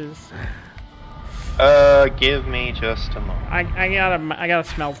residences. Give me just a moment. I gotta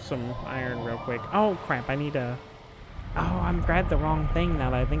smelt some iron real quick. Oh crap! I need to. Oh, I'm grabbed the wrong thing now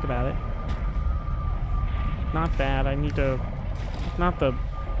that I think about it. Not that. I need to. Not the.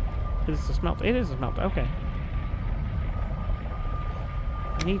 Is the smelt? It is the smelt. Okay.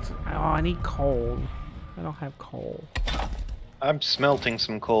 I need. Oh, I need coal. I don't have coal. I'm smelting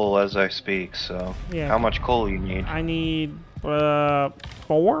some coal as I speak. So, yeah. How much coal you need? I need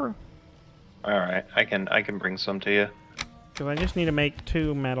 4. All right, I can bring some to you. Because I just need to make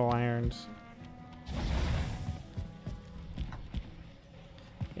 2 metal irons.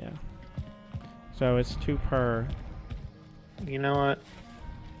 Yeah. So it's 2 per. You know what?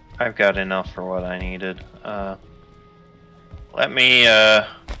 I've got enough for what I needed. Let me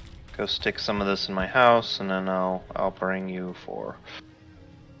go stick some of this in my house, and then I'll bring you 4.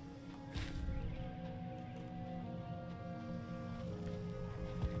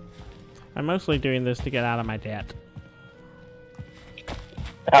 I'm mostly doing this to get out of my debt.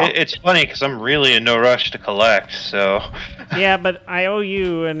 It's funny because I'm really in no rush to collect, so. Yeah, but I owe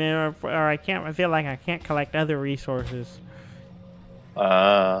you, and or I can't. I feel like I can't collect other resources.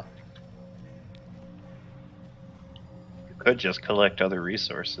 You could just collect other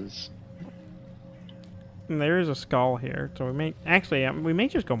resources. And there is a skull here, so we may actually we may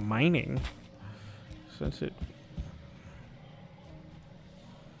just go mining, since it.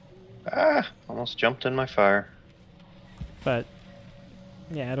 Almost jumped in my fire. But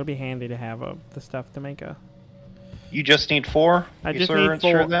yeah, it'll be handy to have the stuff to make a. You just need 4? I just need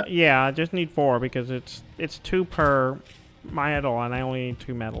 4. Yeah, I just need 4 because it's 2 per metal, and I only need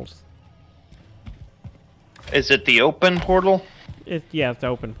 2 metals. Is it the open portal? Yeah, it's the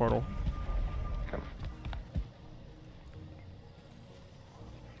open portal. Okay.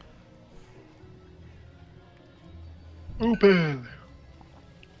 Open.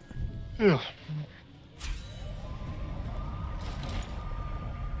 Yeah.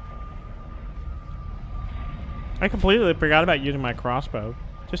 I completely forgot about using my crossbow.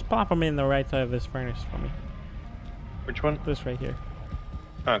 Just pop them in the right side of this furnace for me. Which one? This right here.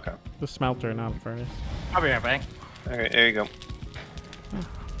 Okay. The smelter, not the furnace. I'll be right back. Okay, there you go.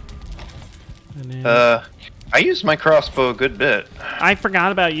 And then, I used my crossbow a good bit. I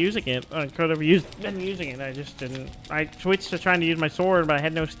forgot about using it. I could have been using it. I just didn't. I switched to trying to use my sword, but I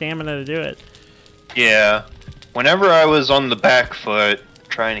had no stamina to do it. Yeah. Whenever I was on the back foot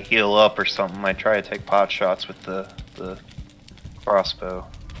trying to heal up or something, I try to take pot shots with the crossbow.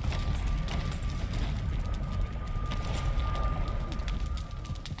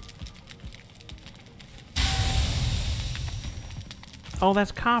 Oh,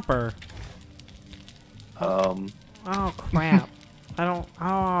 that's copper. Oh crap! I don't.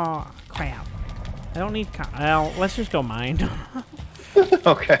 Oh crap! I don't need copper. Well, let's just go mine.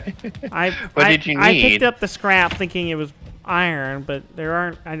 Okay. What did you need? I picked up the scrap thinking it was iron, but there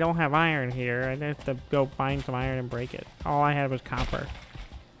aren't. I don't have iron here. I'd have to go find some iron and break it. All I had was copper.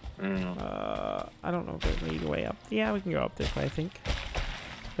 I don't know if there's any way up. Yeah, we can go up this way. I think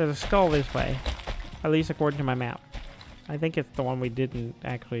there's a skull this way, at least according to my map. I think it's the one we didn't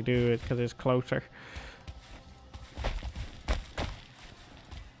actually do it because it's closer.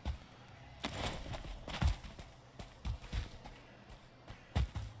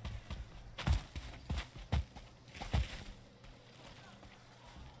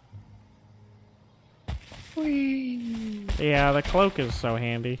 Whee. Yeah, the cloak is so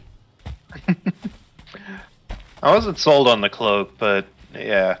handy. I wasn't sold on the cloak, but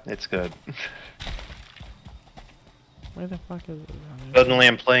yeah, it's good. Where the fuck is it? Suddenly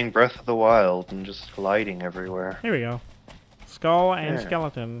I'm playing Breath of the Wild and just gliding everywhere. Here we go. Skull and Yeah.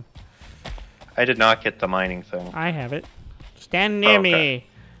 skeleton. I did not get the mining thing. I have it. Stand near me.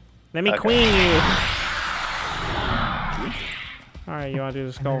 Let me queen you. Alright, you want to do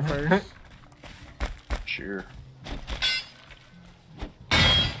the skull first? Sure.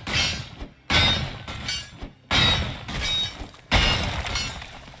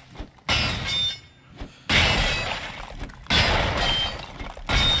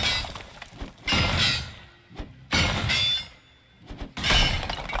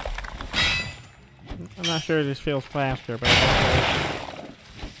 not sure this feels faster, but I guess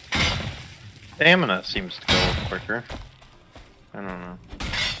Stamina seems to go quicker. I don't know.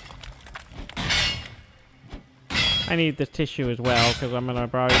 I need the tissue as well, because I'm gonna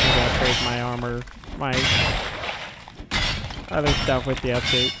probably need to upgrade my armor, my other stuff with the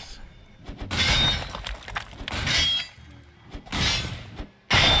updates.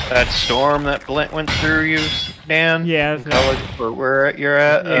 That storm that went through you, Dan? Yeah, in college, where you're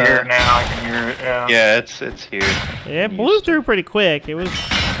at? Here now, I can hear it. Yeah. Yeah, it's here. Yeah, it blew through pretty quick. It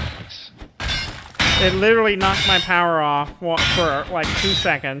literally knocked my power off for like 2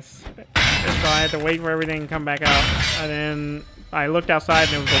 seconds. So I had to wait for everything to come back up. And then I looked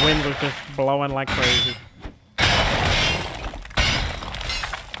outside and the wind was just blowing like crazy.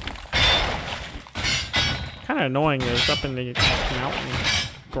 Kind of annoying that it's up in the mountain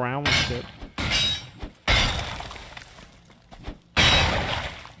ground shit.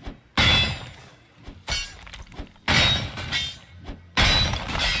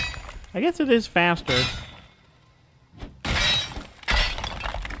 I guess it is faster.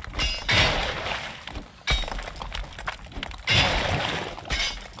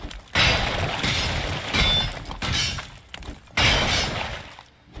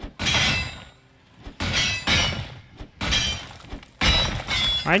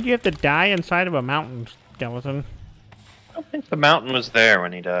 Why'd you have to die inside of a mountain, skeleton? I don't think the mountain was there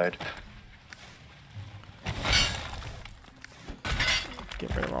when he died.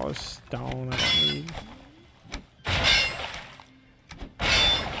 Get rid of all this stone I don't need.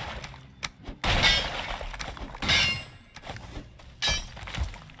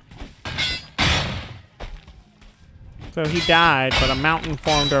 So he died, but a mountain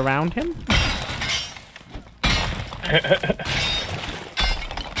formed around him?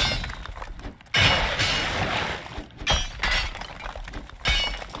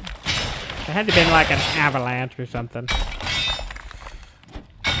 It had to have been like an avalanche or something.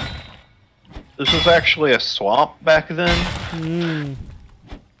 This was actually a swamp back then. Hmm.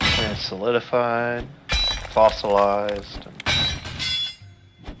 And it solidified, fossilized.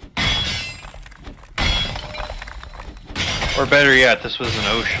 Or better yet, this was an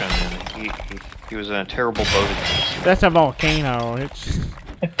ocean, and he was in a terrible boating accident. That's a volcano. It's...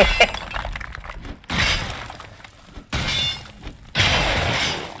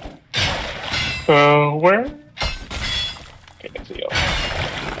 Where? Okay, let's see.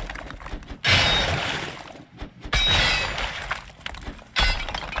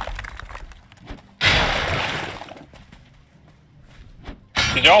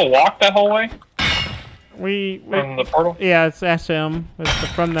 Did y'all walk that whole way? From the portal? Yeah, it's SM.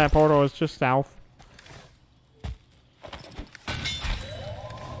 From that portal, it's just south.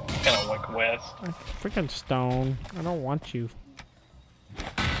 Kind of like west. Freaking stone. I don't want you.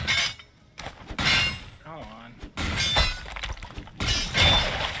 Hold on.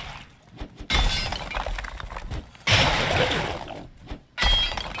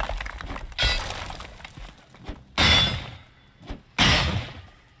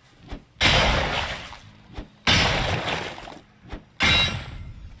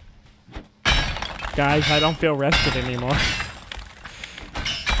 Guys, I don't feel rested anymore.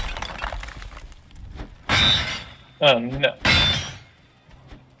 Oh, no.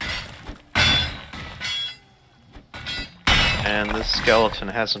 And this skeleton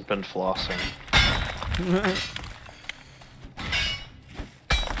hasn't been flossing.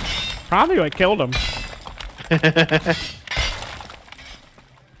 Probably what killed him.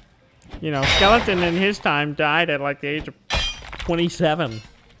 You know, skeleton in his time died at like the age of 27.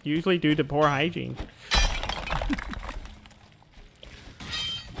 Usually due to poor hygiene.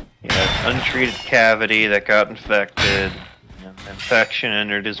 Yeah, untreated cavity that got infected. And the infection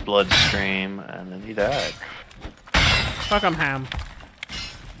entered his bloodstream, and then he died. Fuck him, Ham.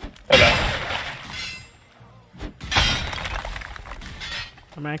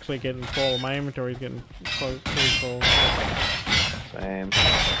 I'm actually getting full. My inventory's getting pretty full. Same.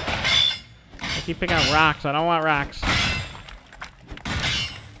 I keep picking up rocks. I don't want rocks.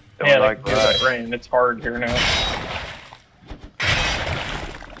 Yeah, like that rain. It's hard here now.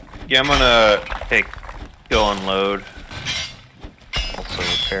 Yeah, I'm gonna go unload. Also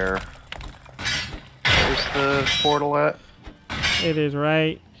repair. Where's the portal at? It is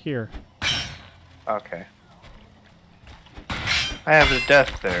right here. Okay. I have a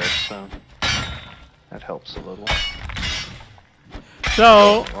death there, so that helps a little.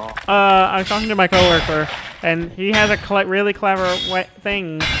 So, I was talking to my coworker, and he has a really clever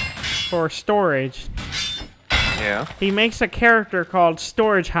thing for storage. Yeah. He makes a character called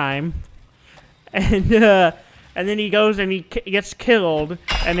Storageheim, and then he goes and he gets killed,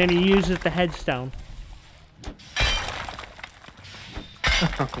 and then he uses the headstone.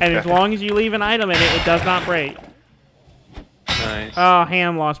 And as long as you leave an item in it, it does not break. Nice. Oh,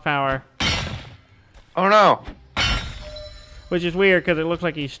 Ham lost power. Oh no! Which is weird because it looks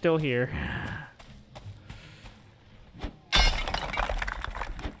like he's still here.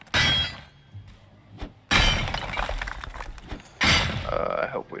 I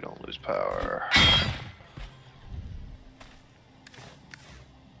hope we don't lose power.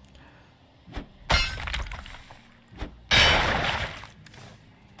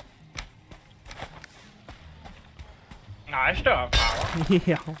 No, I still have power.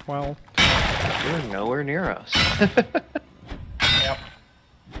 Yeah, well. You're nowhere near us. Yep.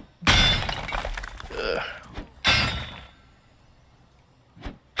 Ugh.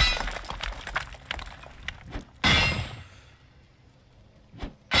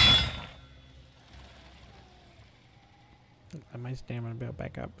 Let my stamina build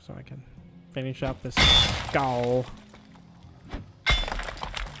back up so I can finish up this skull.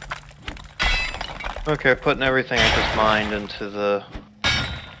 Okay, putting everything I just mined into the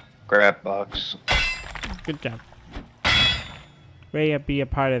grab box. Good job. Ready to be a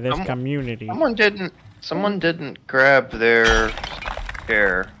part of this community. Someone didn't grab their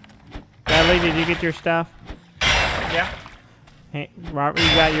hair. Bradley, did you get your stuff? Yeah. Hey, Robert, you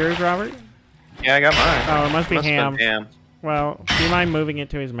got yours, Robert? Yeah, I got mine. Oh, it must be Must've been Ham. Ham. Well, do you mind moving it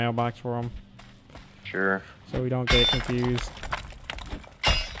to his mailbox for him? Sure. So we don't get confused.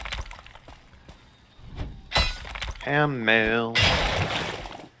 Ham mail.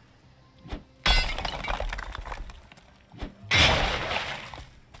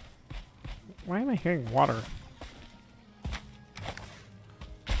 Why am I hearing water?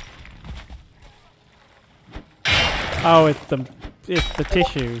 Oh, it's the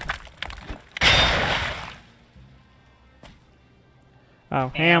tissue. Oh,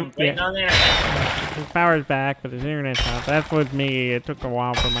 Ham. waiting Yeah. on the internet. His power's back, but his internet's not. That's with me. It took a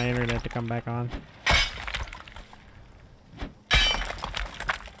while for my internet to come back on.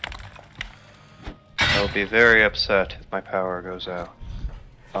 I'll be very upset if my power goes out.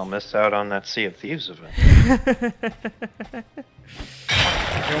 I'll miss out on that Sea of Thieves event.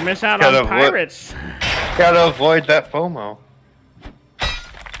 You'll miss out Gotta on pirates. Gotta avoid that FOMO.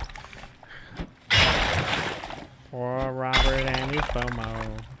 Poor Robert and his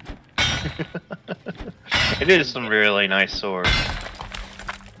FOMO. It is some really nice swords.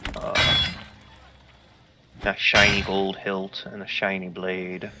 A shiny gold hilt and a shiny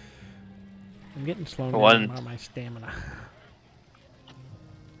blade. I'm getting slowed One- down by my stamina.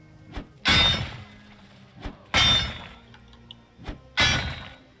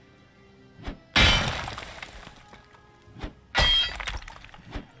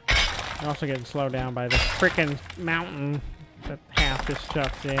 I'm also getting slowed down by this freaking mountain that half this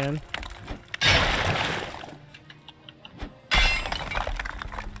stuff's in.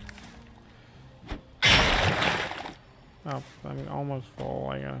 Oh, I'm almost full.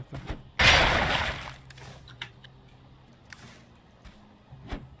 I gotta have to...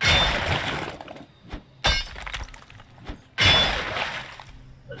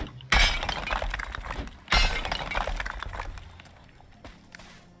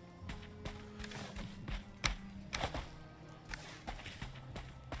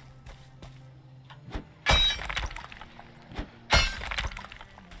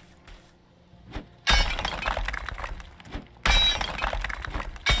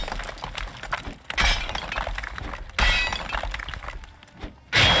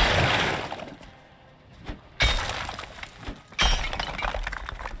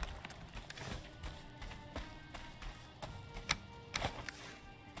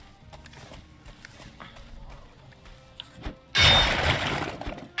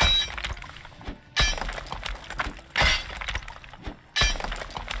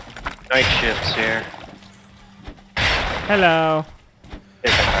 Night shifts here. Hello.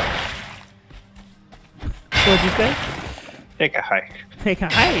 Take a hike. What'd you say? Take a hike. Take a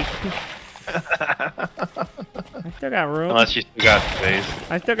hike. I still got room. Unless you still got space.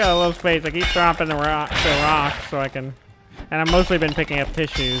 I still got a little space. I keep dropping the rock so I can... And I've mostly been picking up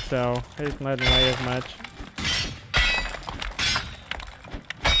tissues, so it doesn't weigh as much.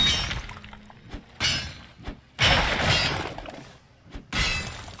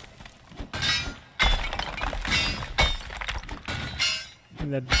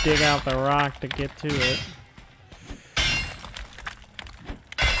 And to dig out the rock to get to it.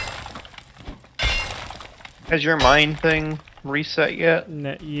 Has your mine thing reset yet?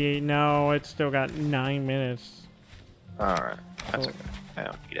 No, it's still got 9 minutes. Alright, that's Oh. okay. I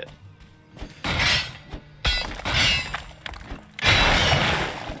don't need it.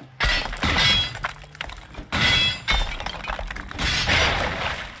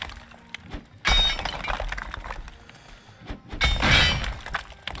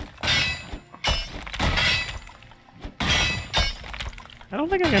 I don't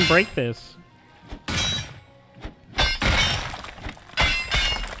think I can break this.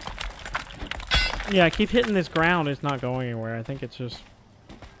 Yeah, I keep hitting this ground. It's not going anywhere. I think it's just...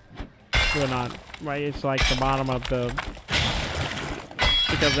 We're not... Right, it's like the bottom of the...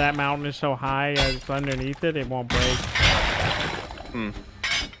 Because that mountain is so high, as it's underneath it, it won't break. Hmm.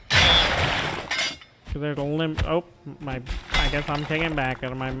 So there's a limb... Oh, my... I guess I'm taking back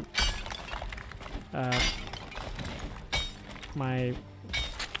out of my... my...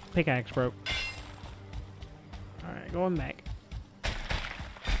 pickaxe broke. Alright, going back.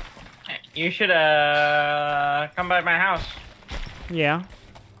 You should come by my house. Yeah.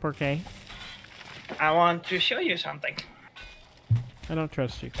 Okay. I want to show you something. I don't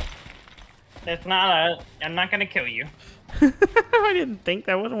trust you. It's not I'm not gonna kill you. I didn't think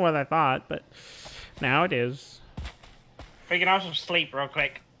that wasn't what I thought, but now it is. We can also sleep real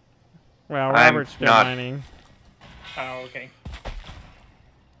quick. Well, Robert's still mining. Oh, okay.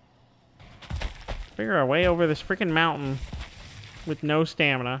 Figure a way over this freaking mountain with no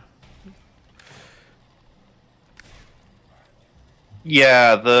stamina.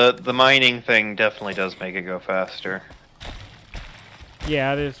 Yeah, the mining thing definitely does make it go faster.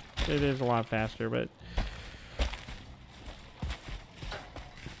 Yeah, it is. It is a lot faster, but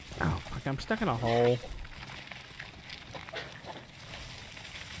oh fuck! I'm stuck in a hole.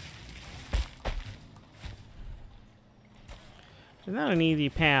 There's not an easy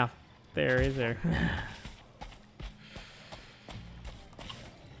path there, is there?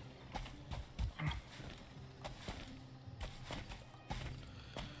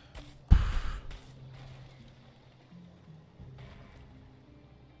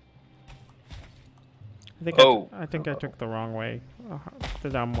 I think I took the wrong way, the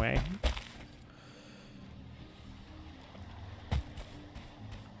dumb way.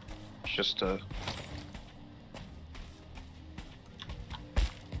 Just a...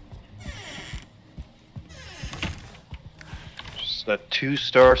 Just a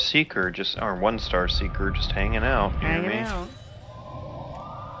 2-star seeker, or 1-star seeker, just hanging out. You know what I mean?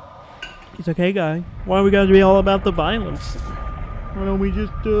 It's okay, guy. Why do we gotta be all about the violence? Why don't we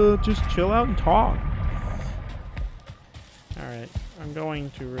just chill out and talk? Alright, I'm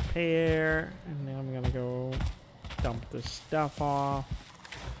going to repair, and then I'm gonna go dump this stuff off.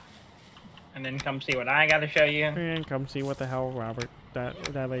 And then come see what I gotta show you. And come see what the hell Robert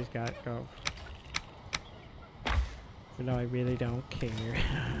that lady's got. Go. But no, I really don't care.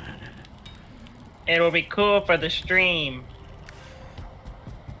 It will be cool for the stream.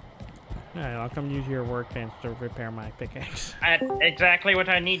 Alright, I'll come use your workbench to repair my pickaxe. Exactly what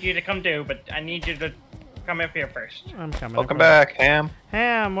I need you to come do, but I need you to come up here first. I'm coming. Welcome back, Ham.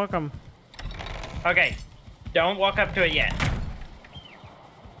 Ham, welcome. Okay, don't walk up to it yet.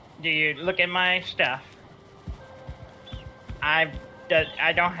 Do you look at my stuff? I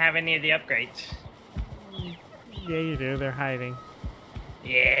don't have any of the upgrades. Yeah, you do. They're hiding.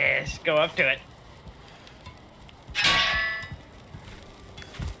 Yes, go up to it.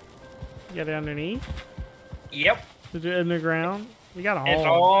 Get it underneath? Yep. Is it in the ground? You got a hole. It's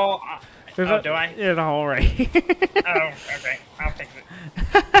all... do I? There's a hole right here. Oh, okay. I'll fix it.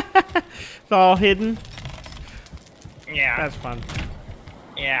 It's all hidden? Yeah. That's fun.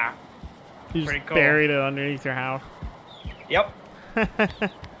 Yeah. You Pretty just cool. buried it underneath your house. Yep. That's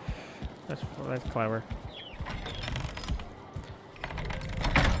clever.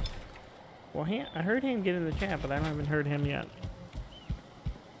 Well, I heard him get in the chat, but I haven't heard him yet.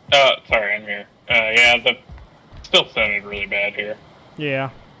 Sorry, I'm here. Yeah, the still sounded really bad here.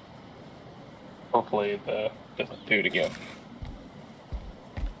 Yeah. Hopefully it doesn't do it again.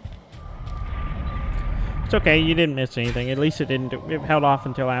 It's okay, you didn't miss anything. At least it didn't. It held off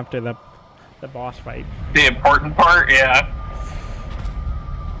until after the boss fight. The important part, yeah.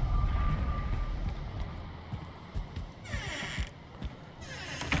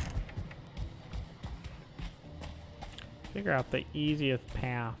 Figure out the easiest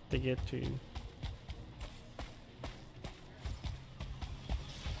path to get to.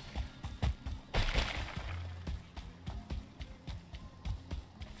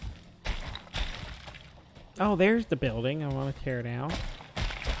 Oh, there's the building I want to tear down.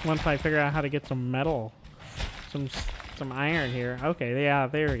 Once I figure out how to get some metal, some iron here. Okay, yeah,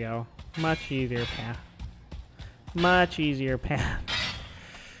 there we go. Much easier path. Much easier path.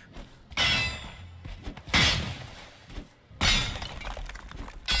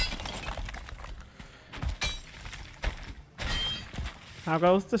 How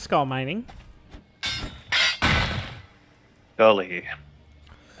goes the skull mining? Gully.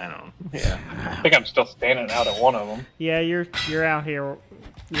 I don't. Yeah. I think I'm still standing out at one of them. Yeah, you're out here.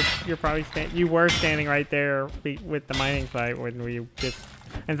 You're probably you were standing right there with the mining site when we just.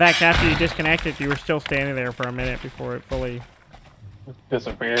 In fact, after you disconnected, you were still standing there for a minute before it fully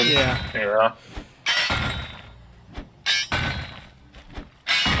disappeared. Yeah. Yeah.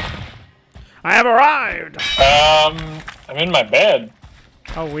 I have arrived. I'm in my bed.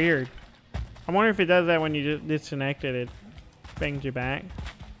 Oh, weird. I wonder if it does that when you just disconnected. It brings you back.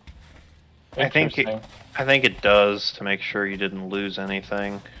 I think it does to make sure you didn't lose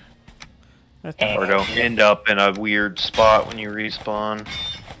anything. That's Or don't end up in a weird spot when you respawn.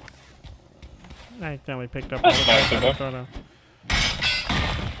 I accidentally picked up all the parts of the photo.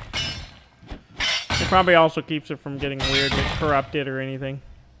 It probably also keeps it from getting weird, like corrupted or anything.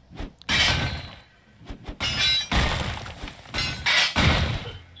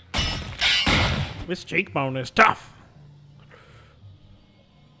 This cheekbone is tough.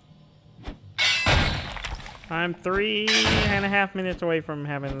 I'm 3.5 minutes away from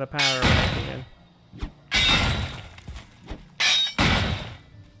having the power back again.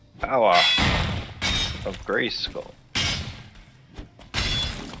 Power of Grayskull.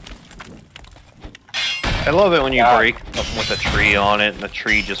 I love it when you break something with a tree on it and the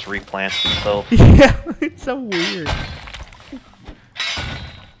tree just replants itself. Yeah, it's so weird.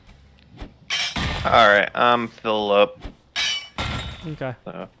 Alright, I'm filled up. Okay.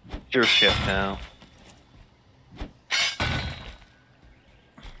 So, it's your shift now.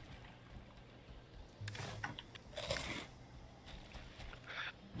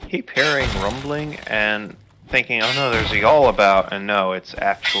 Keep hearing rumbling and thinking, oh no, there's a all about, and no, it's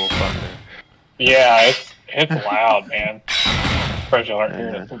actual thunder. Yeah, it's loud, man. Surprised you aren't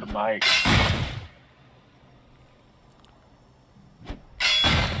hearing it through the mic.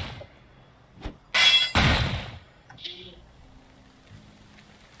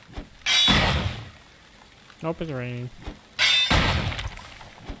 Nope, it's raining.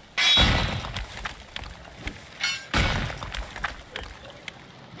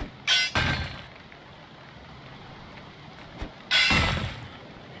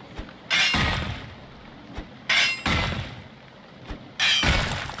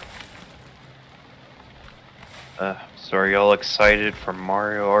 So are y'all excited for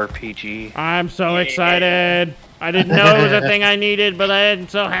Mario RPG? I'm so excited. I didn't know it was a thing I needed, but I'm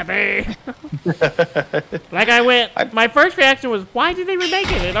so happy. Like my first reaction was, why did they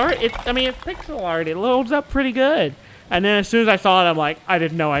remake it? I mean, it's pixel art. It loads up pretty good. And then as soon as I saw it, I'm like, I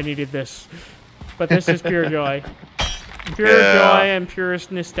didn't know I needed this. But this is pure joy. Pure joy and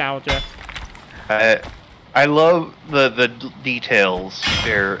purest nostalgia. I love the details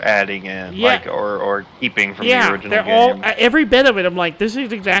they're adding in, like or keeping from the original game. Every bit of it. I'm like, this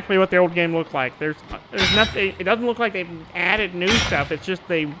is exactly what the old game looked like. There's nothing. It doesn't look like they've added new stuff. It's just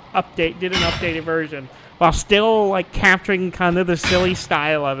they did an updated version while still like capturing kind of the silly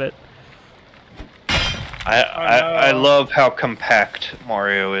style of it. I love how compact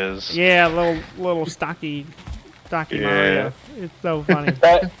Mario is. Yeah, little stocky Mario. It's so funny.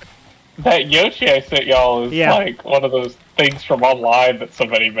 That Yoshi I sent y'all is like one of those things from online that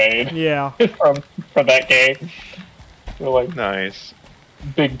somebody made. Yeah. from that game. Like nice.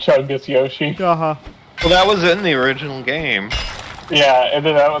 Big Chungus Yoshi. Uh-huh. Well, that was in the original game. Yeah, and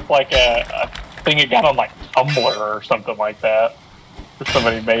then that was like a thing it got on like Tumblr or something like that.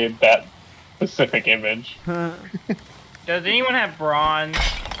 Somebody made that specific image. Does anyone have bronze?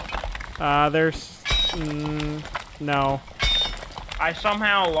 There's no. I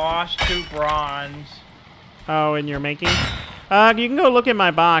somehow lost 2 bronze. Oh, and you're making? You can go look in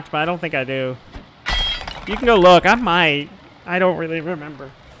my box, but I don't think I do. You can go look. I might. I don't really remember.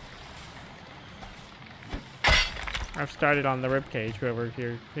 I've started on the ribcage. Whoever's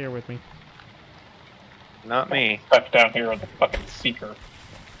here with me. Not me. Stuck down here with the fucking seeker.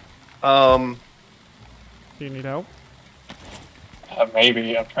 Do you need help?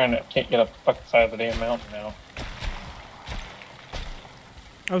 Maybe. Can't get up the fucking side of the damn mountain now.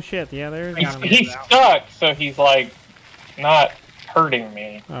 Oh shit, yeah, there's he's stuck, so he's like not hurting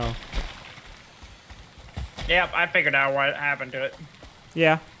me. Oh. Yep, I figured out what happened to it.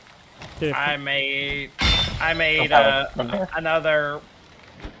 Yeah. I made another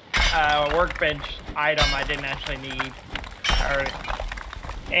workbench item I didn't actually need.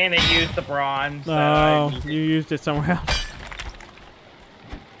 And it used the bronze. Oh, you used it somewhere else.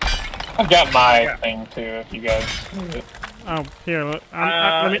 I've got my thing too, if you guys need it. Oh, here, look.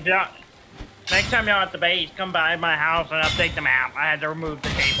 Next time y'all at the base, come by my house and update the map. I had to remove the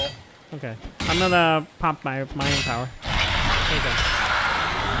cable. Okay. I'm gonna pop my mine power. There you go.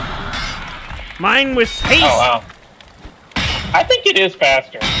 Mine with haste! Oh, wow. I think it is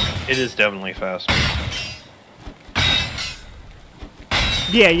faster. It is definitely faster.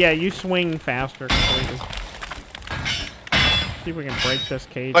 Yeah, you swing faster completely. See if we can break this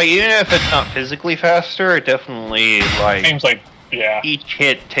cage. But even if it's not physically faster, it definitely, like, Seems like, yeah, each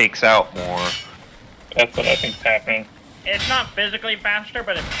hit takes out more. that's what I think's happening. It's not physically faster,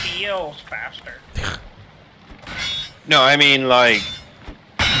 but it feels faster. No, I mean, like,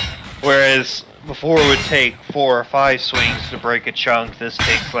 whereas before it would take 4 or 5 swings to break a chunk, this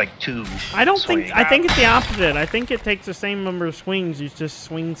takes like 2 I don't swings. think. I think it's the opposite. I think it takes the same number of swings. It just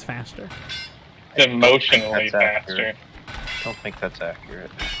swings faster. Emotionally That's faster. accurate. I don't think that's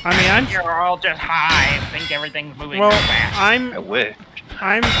accurate. I mean, You're all just high and think everything's moving well. so fast. I wish.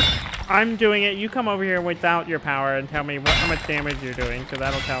 I'm doing it. You come over here without your power and tell me how much damage you're doing, because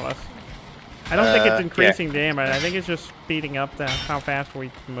that'll tell us. I don't think it's increasing damage. I think it's just speeding up how fast we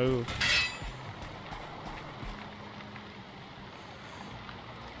move.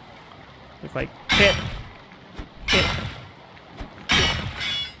 It's like hit.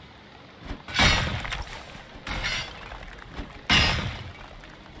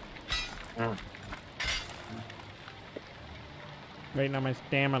 Waiting on my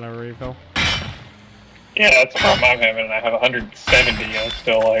stamina refill. Yeah, that's the problem I'm having. I have 170 and I'm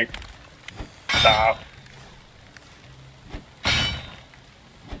still like, stop.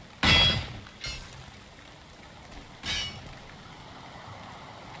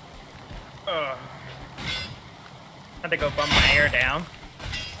 Had to go bump my air down.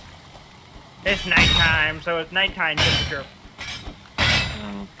 It's nighttime, so it's nighttime temperature.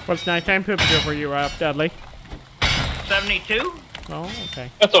 What's nighttime temperature where you were up, Dudley? 72? Oh, okay.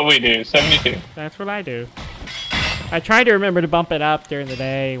 That's what we do, 72. That's what I do. I try to remember to bump it up during the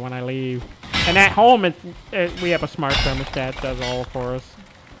day when I leave. And at home, we have a smart thermostat that does all for us.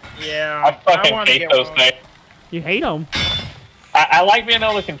 Yeah. I fucking wanna hate get those one. things. You hate them. I like being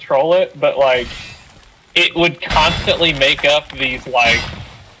able to control it, but like, it would constantly make up these like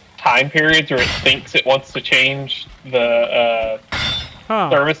time periods where it thinks it wants to change the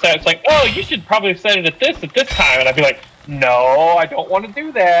thermostat. It's like, oh, you should probably set it at this time, and I'd be like, no, I don't want to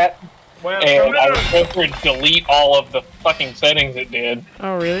do that. Well, And I would go through and delete all of the fucking settings it did.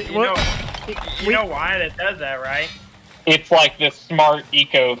 Oh, really? You know why it does that, right? It's like this smart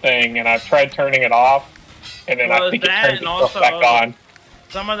eco thing, and I've tried turning it off, and then I think it that turns and itself also back on.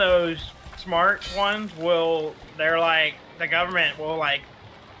 some of those smart ones they're like, the government will like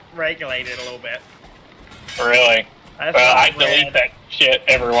regulate it a little bit. Really? That's Well, I what delete read. that shit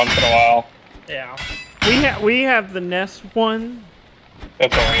every once in a while. Yeah. We have the Nest one,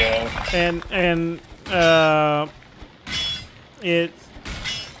 That's what we have. and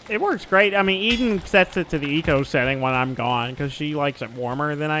it works great. I mean, Eden sets it to the eco setting when I'm gone because she likes it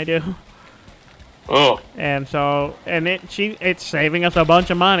warmer than I do. Oh. And so, it's saving us a bunch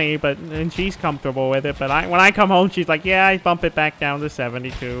of money, and she's comfortable with it. But when I come home, she's like, "Yeah, I bump it back down to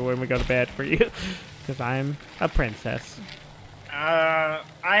 72 when we go to bed for you, because I'm a princess."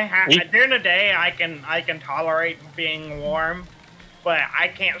 During the day I can tolerate being warm, but I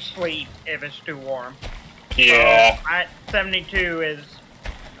can't sleep if it's too warm. Yeah. So 72 is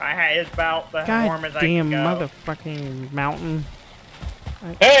about the God warm as I damn can go. motherfucking mountain!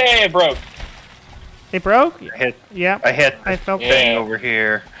 Hey, it broke. It broke. I hit Yep. I felt thing Yeah. over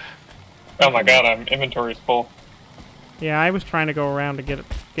here. Oh my god, I'm inventory's full. Yeah, I was trying to go around to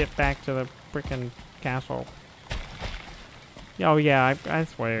get back to the frickin' castle. Oh yeah,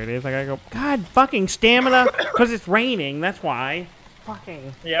 that's where it is. I gotta go. God, fucking stamina, because it's raining. That's why.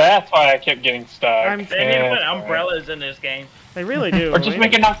 Fucking. Yeah. That's why I kept getting stuck. I'm- They need to put Yeah. umbrellas in this game. They really do. Or just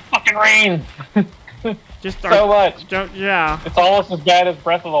make it not fucking rain. just So much. Don't. Yeah. It's almost as bad as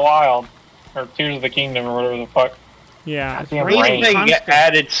Breath of the Wild. Or Tears of the Kingdom, or whatever the fuck. Yeah. It's Goddamn raining rain. They constant.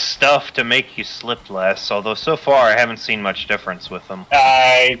 added stuff to make you slip less, although so far I haven't seen much difference with them.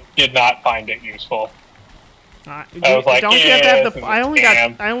 I did not find it useful. I was like, don't you have to yeah, have this the? is a I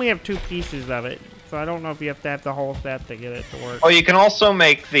scam. only have 2 pieces of it, so I don't know if you have to have the whole set to get it to work. Oh, you can also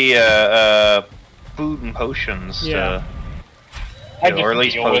make the food and potions. Yeah. I just Or at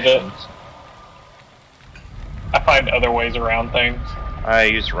least deal with it. potions. I find other ways around things. I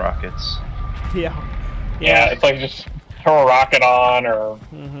use rockets. Yeah. Yeah, it's like just throw a rocket on, or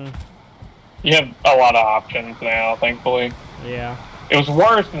Mm-hmm. you have a lot of options now, thankfully. Yeah. It was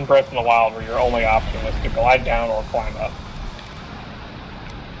worse than Breath of the Wild, where your only option was to glide down or climb up.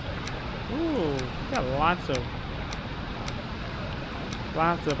 Ooh, we got lots of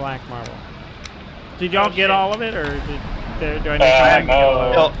black marble. Did y'all get all of it, or do I need to come back and get a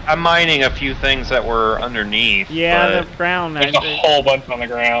load? Well, I'm mining a few things that were underneath. Yeah, but the ground. There's a whole bunch on the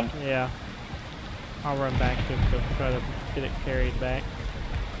ground. Yeah. I'll run back to try to get it carried back.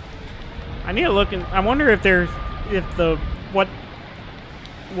 I need to look in. I wonder if there's if the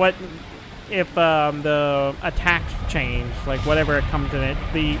attacks change, like whatever it comes in it.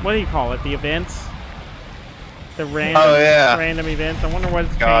 The what do you call it? The events. The random events. I wonder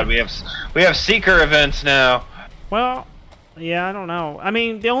what's God, changed. we have seeker events now. Well, yeah, I don't know. I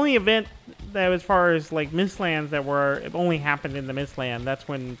mean, the only event that, as far as like Mistlands that were, it only happened in the Mistland. That's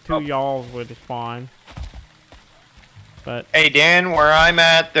when two Yalls would spawn. But hey, Dan, where I'm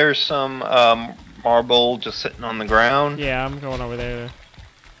at, there's some marble just sitting on the ground. yeah, I'm going over there.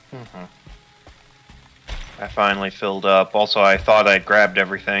 I finally filled up. Also, I thought I'd grabbed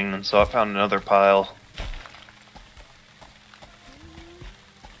everything, and so I found another pile.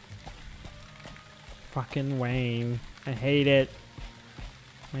 Fucking Wayne. I hate it.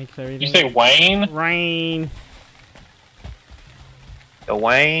 Makes everything. You say Wayne? Rain. The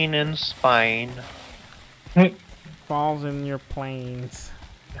Wayne in Spain. Falls in your plains.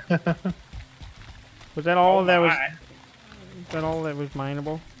 Was that all that was? Is that all that was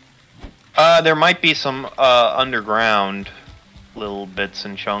mineable? There might be some underground little bits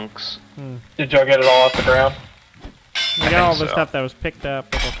and chunks. Did y'all get it all off the ground? We got all the stuff that was picked up.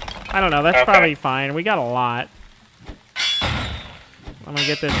 I don't know. That's probably fine. We got a lot. I'm gonna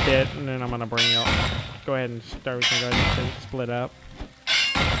get this bit, and then I'm gonna bring it. Go ahead and start. We can go ahead and split up.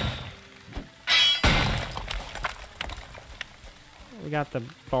 We got the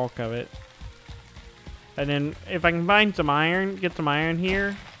bulk of it. And then if I can find some iron, get some iron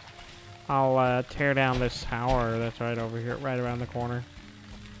here, I'll tear down this tower that's right over here, right around the corner.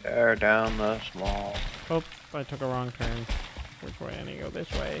 Tear down this wall. Oops, I took a wrong turn. Which way? I need to go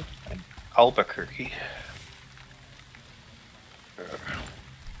this way. Albuquerque.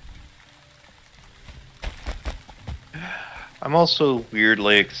 I'm also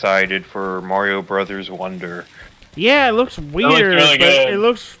weirdly excited for Mario Brothers Wonder. Yeah, it looks weird, really but good. it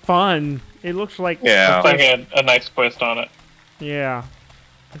looks fun. It looks like Yeah. It's like a nice twist on it. yeah.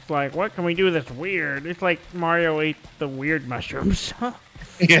 It's like, what can we do that's weird? It's like Mario ate the weird mushrooms.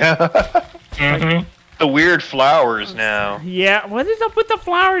 Yeah. The weird flowers now. Yeah, what is up with the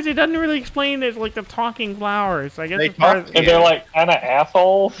flowers? It doesn't really explain it. Like the talking flowers. I guess They it's part of, talk- And they're like kind of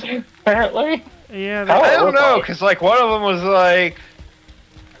assholes, apparently. yeah. How- I don't look know, like? because like one of them was like,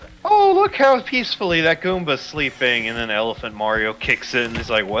 "Oh, look how peacefully that Goomba's sleeping," and then Elephant Mario kicks it, and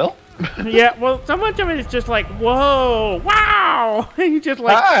he's like, "Well, Yeah, well, so much of it is just like, whoa, wow. You just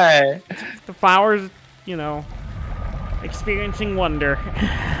like hi." the flowers, you know, experiencing wonder.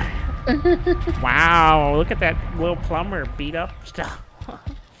 Wow, look at that little plumber beat up stuff.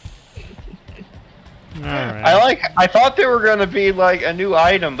 Alright. I thought they were gonna be like a new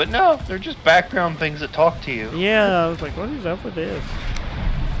item, but no, they're just background things that talk to you. Yeah, I was like, what is up with this?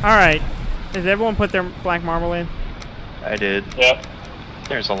 Alright. Does everyone put their black marble in? I did. Yep.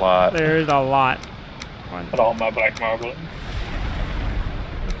 There's a lot. There's a lot. Put all my black marble in.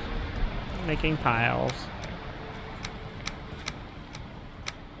 Making piles.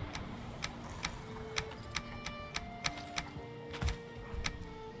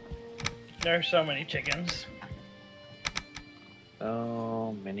 There's so many chickens.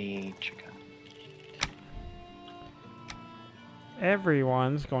 So many chickens.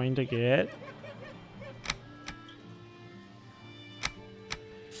 Everyone's going to get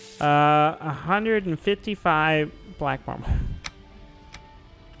 155 black marble.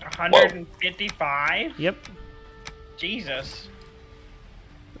 155? Yep. Jesus.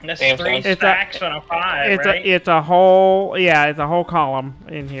 That's Damn, 3 son. stacks on a 5, right? It's a whole column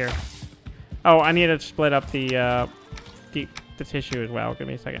in here. Oh, I need to split up the tissue as well. Give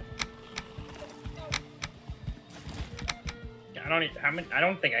me a second. I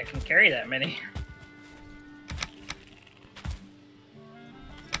don't think I can carry that many.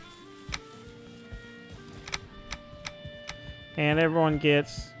 And everyone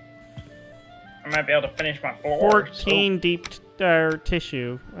gets I might be able to finish my 4. 14 deep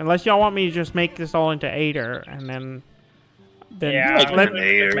tissue. Unless y'all want me to just make this all into 8er, and then Yeah, Like let- an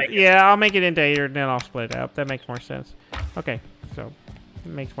eight. make it- yeah, I'll make it into 8er, and then I'll split it up. That makes more sense. Okay, so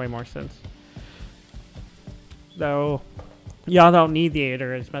it makes way more sense. Though y'all don't need the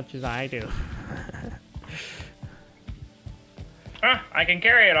 8er as much as I do. I can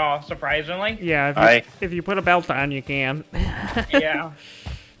carry it all, surprisingly. Yeah, if you put a belt on, you can. Yeah.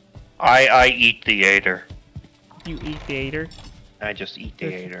 I eat the Ader. You eat the 8er. I just eat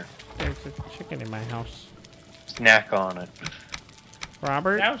the Ader. There's a chicken in my house. Snack on it.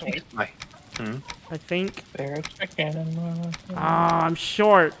 Robert, That was weird. I think. There's chicken in my... Ah, I'm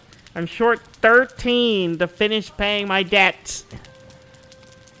short. I'm short 13 to finish paying my debts.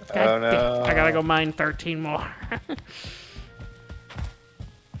 Oh no. I gotta go mine 13 more.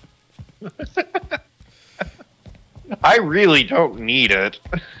 I really don't need it.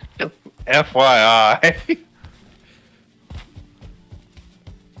 Just FYI.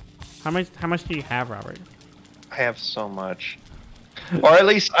 How much do you have, Robert? I have so much. Or at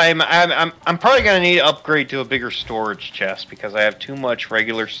least I'm probably gonna need to upgrade to a bigger storage chest because I have too much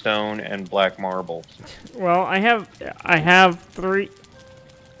regular stone and black marble. Well, I have 3.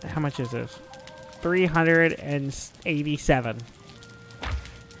 How much is this? 387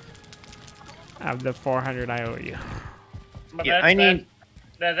 of the 400 I owe you. But Yeah, I need.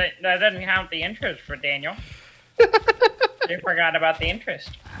 that doesn't count the interest for Daniel. You forgot about the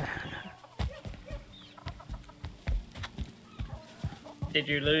interest. Did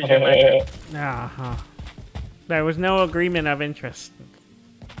you lose your money? There was no agreement of interest.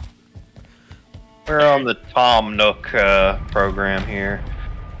 We're on the Tom Nook program here.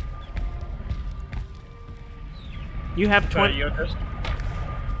 You have 20.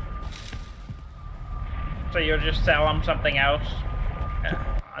 So you'll just sell them something else,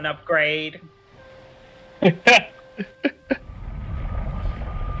 an upgrade. I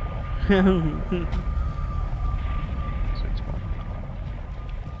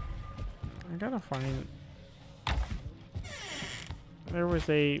gotta find. There was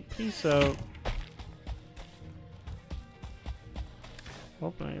a piece of.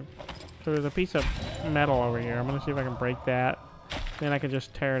 There was a piece of metal over here. I'm gonna see if I can break that. Then I can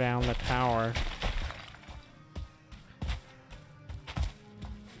just tear down the tower.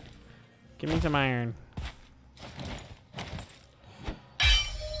 Give me some iron.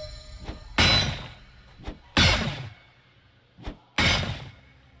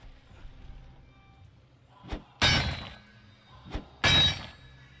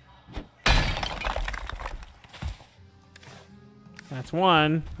 That's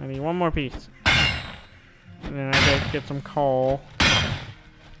one. I need one more piece. And then I gotta get some coal.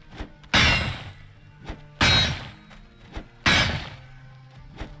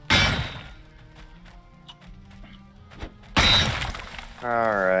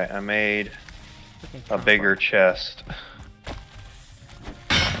 Alright, I made a bigger chest.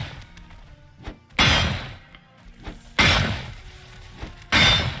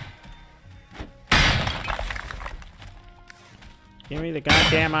 Give me the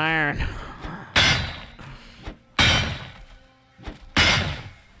goddamn iron.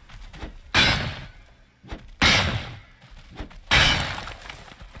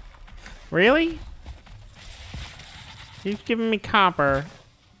 Really? He's giving me copper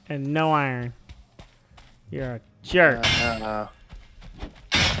and no iron. You're a jerk.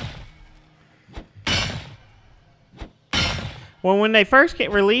 Well, when they first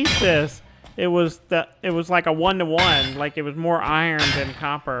released this, it was like a 1-to-1, like it was more iron than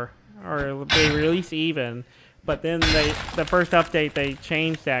copper, or they release even. But then the first update they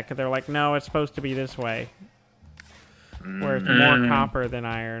changed that because they're like, no, it's supposed to be this way, where it's more copper than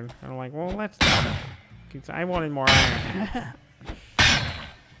iron. I'm like, well, that's dumb. Because I wanted more iron.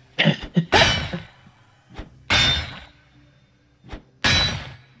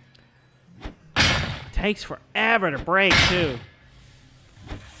 Takes forever to break too.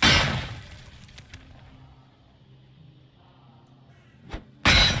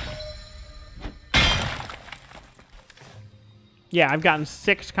 Yeah, I've gotten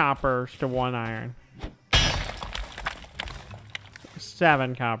 6 coppers to 1 iron.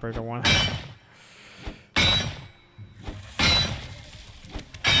 7 copper to 1 iron.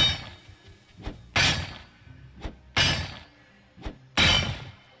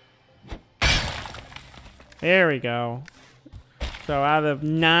 There we go. So out of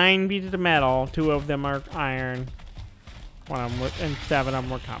 9 pieces of metal, 2 of them are iron, 1 of them and 7 of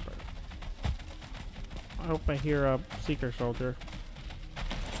them were copper. I hope I hear a Seeker Soldier.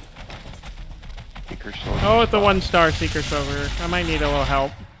 Seeker Soldier. Oh, it's a 1-star Seeker Soldier. I might need a little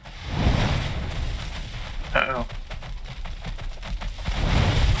help. Uh-oh.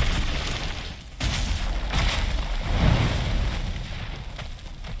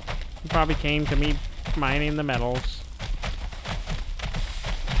 He probably came to me mining the metals.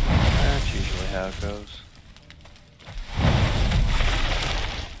 That's usually how it goes.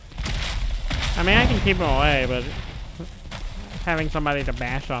 I mean, I can keep them away, but having somebody to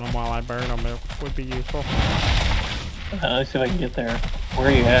bash on them while I burn them would be useful. Let's see if I can get there. Where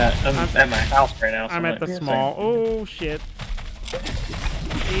are you at? I'm at my house right now. So I'm at the small. Oh shit!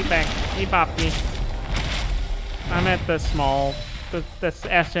 He bopped me. I'm at the small. The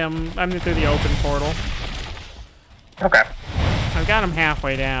SM. I'm through the open portal. Okay. I've got him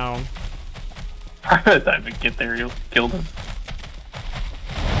halfway down. By the time we get there, you'll kill them.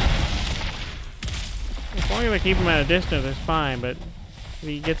 long as I keep him at a distance, it's fine, but if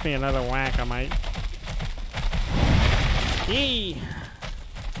he gets me another whack, I might. Yee!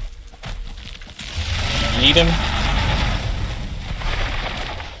 Need him?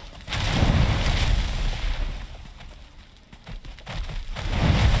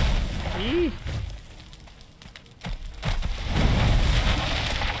 Yee!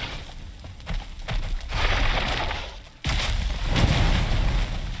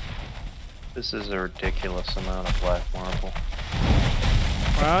 This is a ridiculous amount of black marble.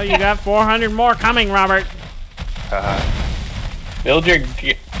 Well, you got 400 more coming, Robert.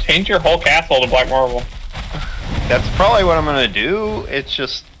 Change your whole castle to black marble. That's probably what I'm gonna do. It's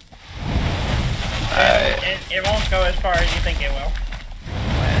just... It won't go as far as you think it will.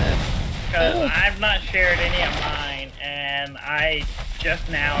 Because I've not shared any of mine, and I just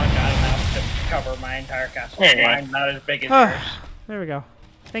now got enough to cover my entire castle. There you go. Mine's not as big as yours. There we go.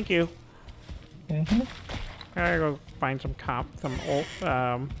 Thank you. I gotta go find some old,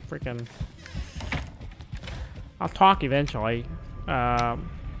 freaking... I'll talk eventually.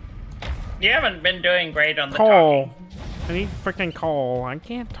 You haven't been doing great on the Coal. talking. I need freaking coal. I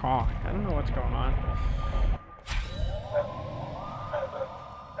can't talk. I don't know what's going on.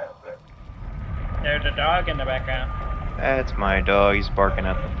 There's a dog in the background. That's my dog. He's barking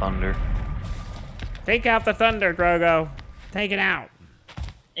at the thunder. Take out the thunder, Drogo. Take it out.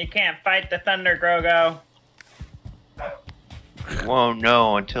 You can't fight the thunder, Grogo. You won't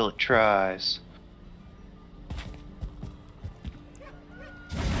know until it tries.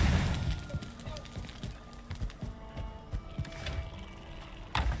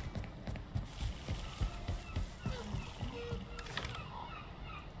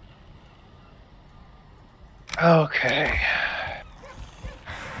 Okay.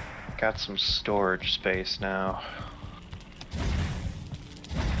 Got some storage space now.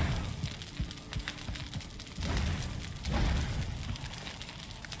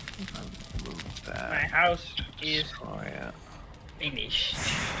 Move that. My house is Oh yeah. finished.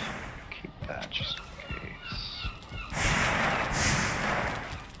 Keep that just in case.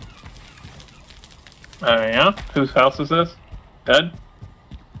 Yeah? Whose house is this? Dead?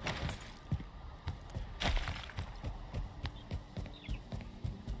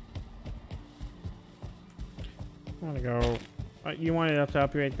 I want to go. You wanted us to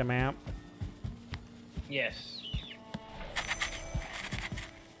upgrade the map? Yes.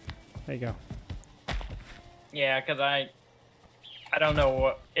 There you go. Yeah, because I don't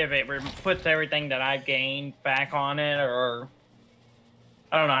know if it puts everything that I've gained back on it, or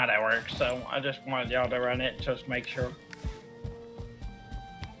I don't know how that works. So I just wanted y'all to run it, just make sure.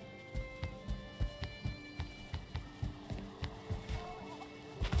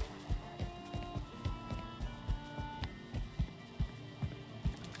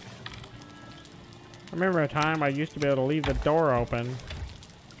 I remember a time I used to be able to leave the door open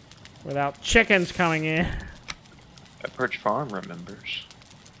without chickens coming in. Perch Farm remembers.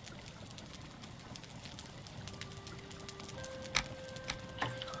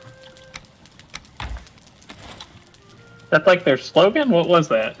 That's like their slogan? What was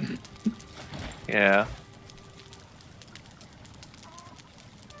that? Yeah.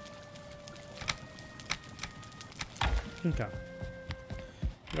 Okay.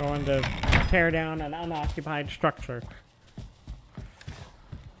 Going to tear down an unoccupied structure.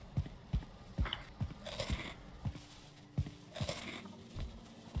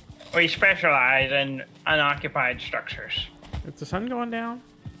 We specialize in unoccupied structures. Is the sun going down?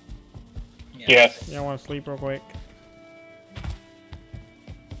 Yes. You want to sleep real quick?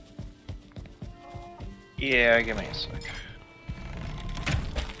 Yeah, give me a sec.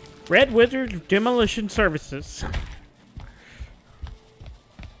 Red Wizard Demolition Services.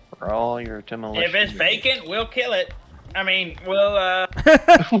 For all your demolition. If it's vacant, we'll kill it. I mean, we'll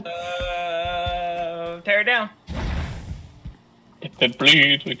tear it down. If it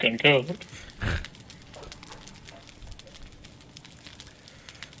bleeds, we can kill it.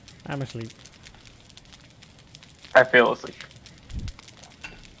 I'm asleep. I feel asleep.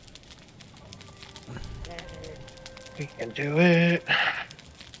 We can do it.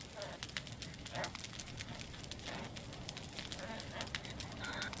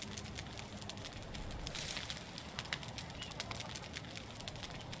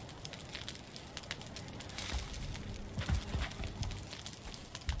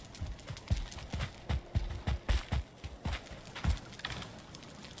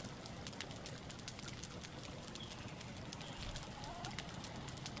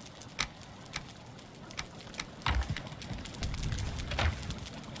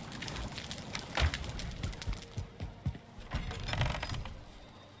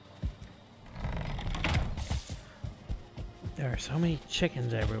 There are so many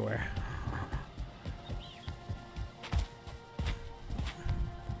chickens everywhere.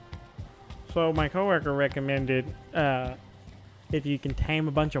 So my coworker recommended if you can tame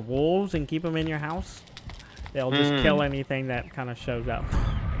a bunch of wolves and keep them in your house, they'll just kill anything that kind of shows up.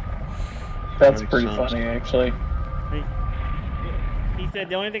 That's pretty funny, actually. He said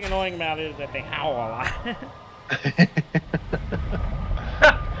the only thing annoying about it is that they howl a lot.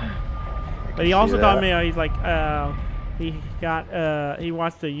 But he also told me, he's like, he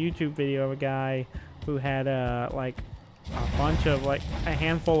watched a YouTube video of a guy who had like a bunch of a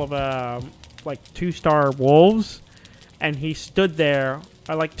handful of like 2-star wolves, and he stood there,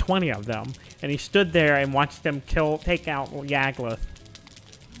 or like 20 of them, and he stood there and watched them take out Yaglith.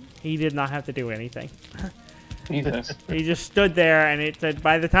 He did not have to do anything. Jesus. He just stood there, and it said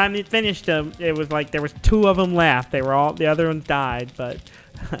by the time he finished them, it was like there was 2 of them left. They were all, the other ones died, but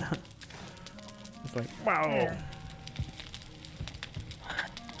it's like, wow. Yeah.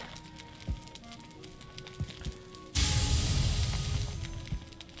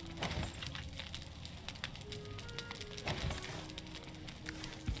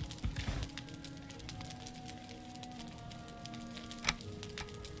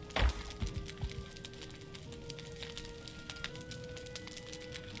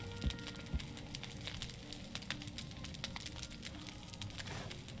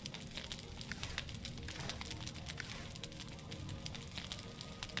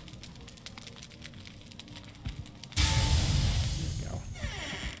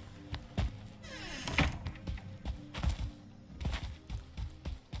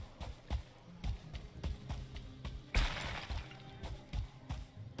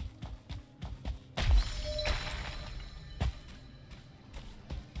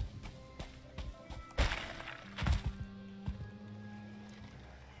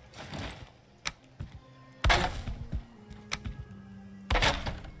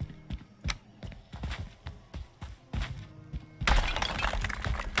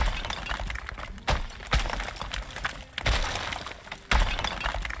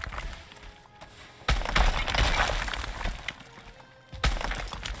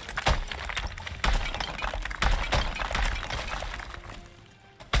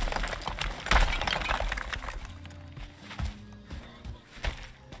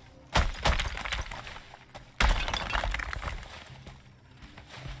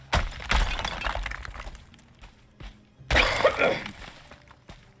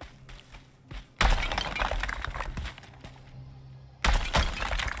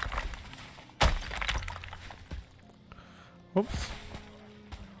 Oops.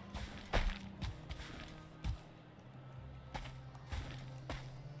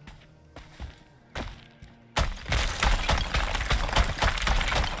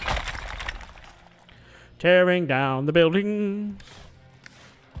 Tearing down the buildings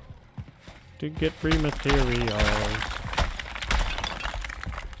to get free materials.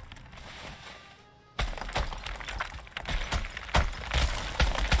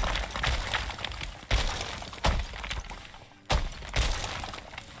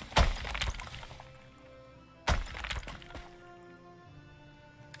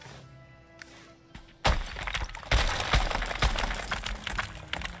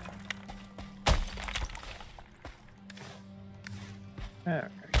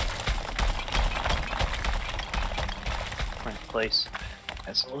 My place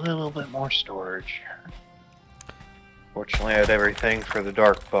has a little bit more storage. Fortunately, I had everything for the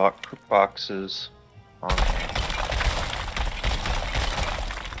dark boxes on hand.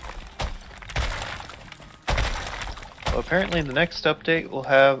 Well, apparently the next update will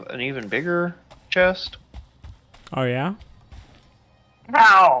have an even bigger chest. Oh yeah?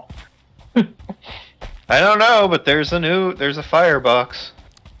 How? I don't know, but there's a firebox.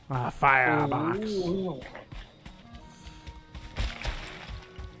 Firebox. Ooh.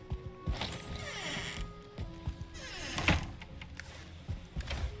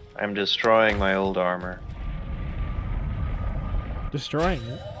 I'm destroying my old armor. Destroying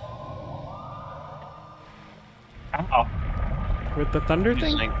it? Ow. With the thunder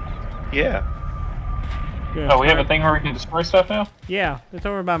thing? Yeah. Good. Oh, we have a thing where we can destroy stuff now? Yeah, it's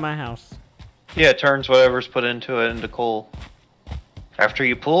over by my house. Yeah, it turns whatever's put into it into coal. After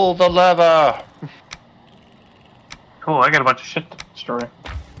you pull the lever! Cool, I got a bunch of shit to destroy.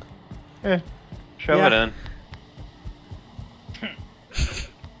 Shove it in.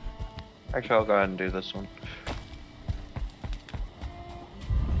 Actually, I'll go ahead and do this one.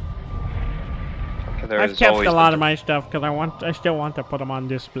 Okay, I've kept a lot of my stuff because I still want to put them on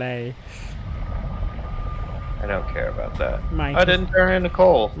display. I don't care about that. I didn't turn into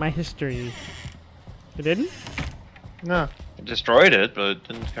coal. My history. You didn't? No, Destroyed it, but it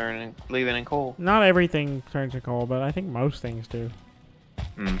didn't leave any coal. Not everything turns to coal, but I think most things do.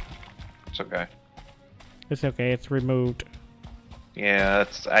 Hmm. It's okay. It's okay. It's removed. Yeah,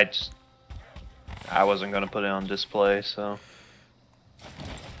 I wasn't gonna put it on display, so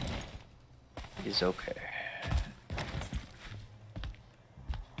it's okay.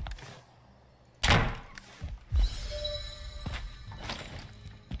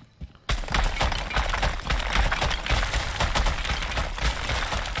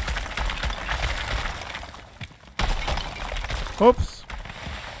 Oops.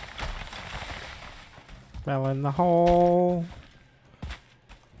 Fell in the hole.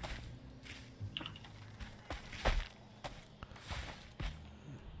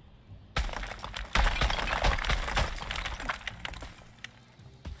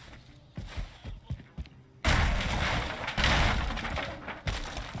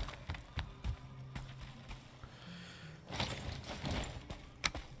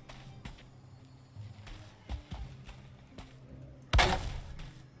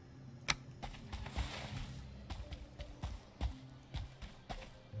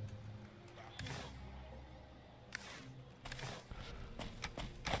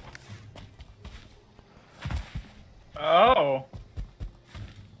 Oh.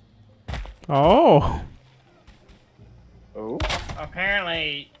 Oh. Oh.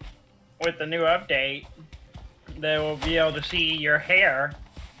 Apparently, with the new update, they will be able to see your hair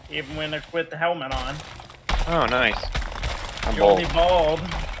even when it's with the helmet on. Oh, nice. I'm You won't bald. be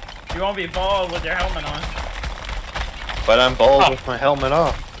bald. You won't be bald with your helmet on. But I'm bald with my helmet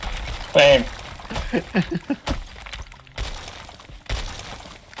off. Same.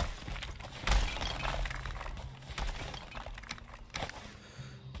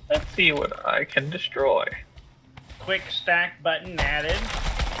 Let's see what I can destroy. Quick stack button added.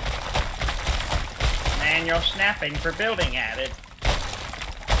 Manual snapping for building added.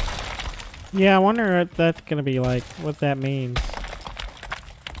 Yeah, I wonder what that's gonna be like. What that means.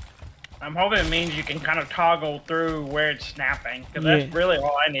 I'm hoping it means you can kind of toggle through where it's snapping, because Yeah. that's really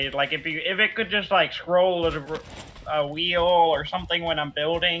all I need. Like if it could just like scroll a wheel or something when I'm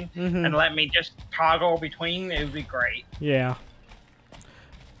building and let me just toggle between, it would be great. Yeah.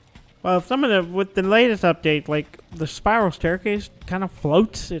 Well, with the latest update, like the spiral staircase kind of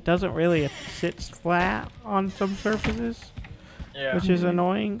floats. It doesn't really sit flat on some surfaces, Yeah. which is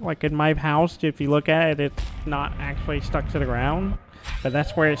annoying. Like in my house, if you look at it, it's not actually stuck to the ground, but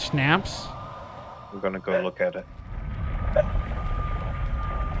that's where it snaps. I'm gonna go look at it.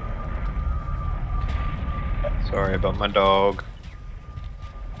 Sorry about my dog.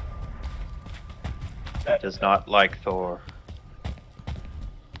 It does not like Thor.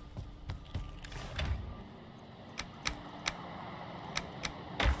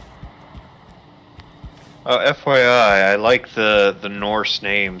 Oh, FYI, I like the Norse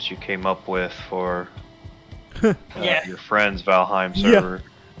names you came up with for Yeah. your friend's Valheim Yeah. server.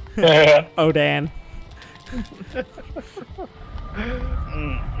 Oh, Dan.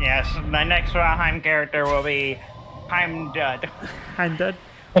 Yes, my next Valheim character will be Heimdud. I'm dead.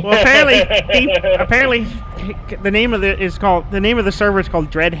 Well, apparently, the name of the server is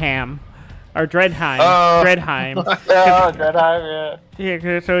called Dreadham, or Dreadheim. Oh. Dreadheim. Oh, Dreadheim, yeah.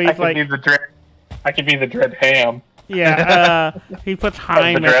 Yeah, so he's like, I could be the Dread Ham. yeah. He puts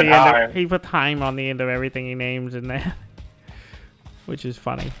Heim at the end. Dreadheim. He puts Heim on the end of everything he names in that, which is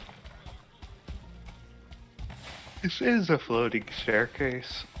funny. This is a floating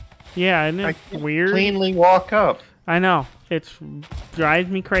staircase. Yeah, isn't I it can weird? cleanly walk up. I know. It drives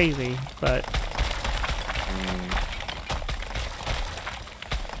me crazy, but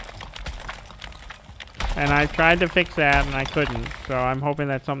and I tried to fix that and I couldn't. So I'm hoping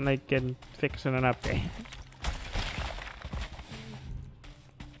that's something they can fix in an update.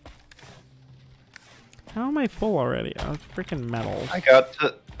 How am I full already? Oh, it's freaking metals. I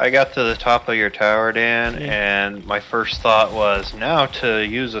got to the top of your tower, Dan, Yeah. and my first thought was now to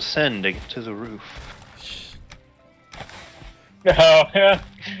use Ascend to get to the roof. Oh, yeah.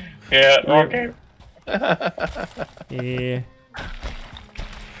 Yeah, okay. Yeah.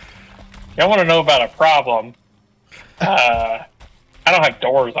 Y'all want to know about a problem? I don't have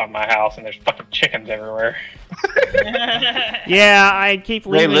doors on my house, and there's fucking chickens everywhere. Yeah, I keep They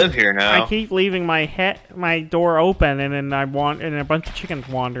leaving. live here now. I keep leaving my door open, and then and a bunch of chickens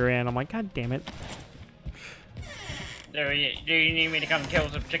wander in. I'm like, God damn it! Do you need me to come kill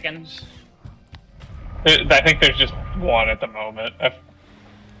some chickens? I think there's just one at the moment.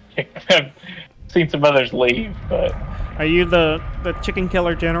 I've seen some others leave, but Are you the chicken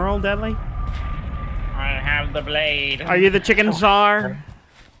killer general, Deadly? I have the blade. Are you the chicken czar?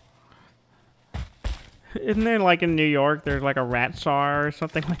 Isn't there like in New York, there's like a rat czar or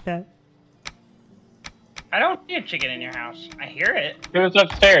something like that? I don't see a chicken in your house. I hear it. It was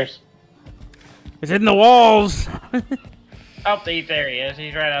upstairs. It's in the walls! Oh, there he is.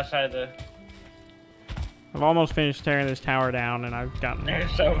 He's right outside the... I've almost finished tearing this tower down, and I've gotten There's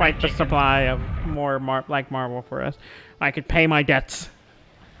so quite many the chickens. supply of more black marble for us. I could pay my debts.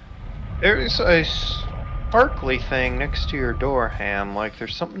 There's a sparkly thing next to your door, Ham. Like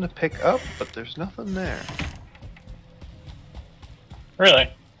there's something to pick up, but there's nothing there.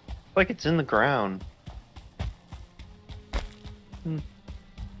 Really? Like it's in the ground.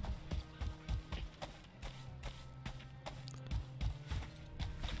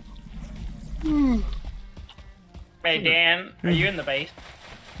 Hey, Dan, are you in the base?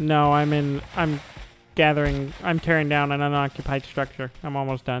 No, I'm tearing down an unoccupied structure. I'm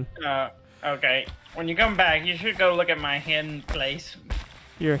almost done. Okay. When you come back, you should go look at my hen place.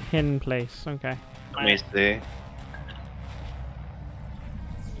 Your hen place, okay. Let me see.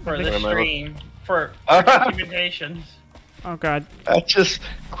 For I this think- stream. For recommendations. Oh god. That's just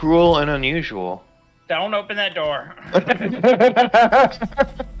cruel and unusual. Don't open that door.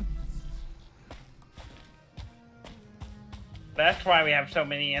 That's why we have so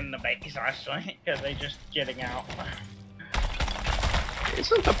many in the base, actually, because they just getting out.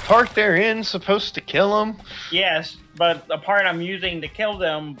 Isn't the part they're in supposed to kill them? Yes, but the part I'm using to kill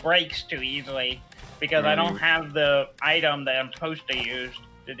them breaks too easily because I don't have the item that I'm supposed to use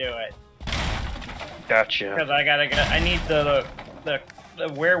to do it. Gotcha. Because I need the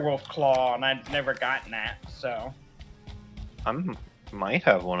werewolf claw, and I've never gotten that, so I might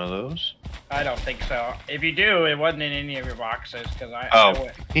have one of those. I don't think so. If you do, it wasn't in any of your boxes because I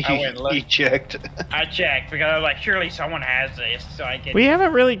went and he looked. checked. I checked because I was like, surely someone has this, so I can. We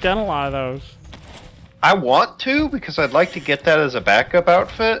haven't really done a lot of those. I want to because I'd like to get that as a backup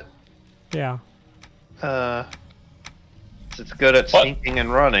outfit. Yeah. It's good at What? sneaking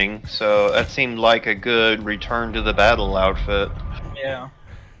and running, so that seemed like a good return to the battle outfit. Yeah.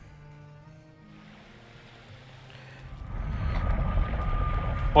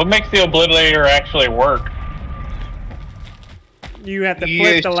 What makes the obliterator actually work? You have to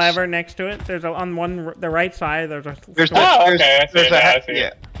flip Yes. the lever next to it. There's on the right side. There's a There's switch, Oh, okay, I see there's it now, I see yeah.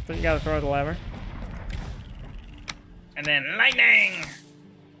 it. so you gotta throw the lever. And then lightning.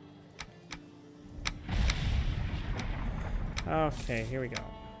 Okay, here we go.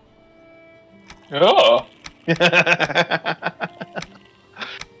 Oh,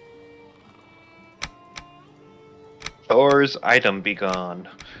 Thor's item be gone.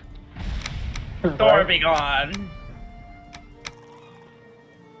 Thor be gone.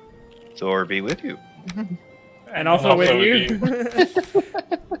 Thor be with you. And also with you.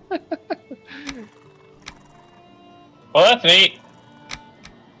 Well, that's neat.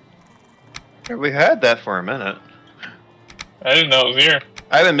 We had that for a minute. I didn't know it was here.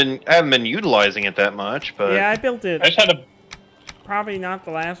 I haven't been utilizing it that much, but Yeah, I built it. I just had to. Probably not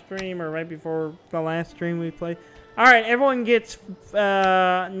the last stream or right before the last stream we played. All right, everyone gets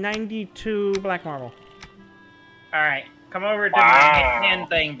 92 black marble. All right, come over to Wow. my hand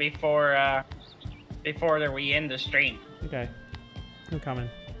thing before we end the stream. Okay, I'm coming.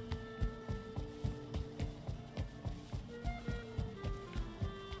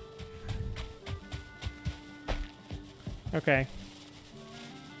 Okay.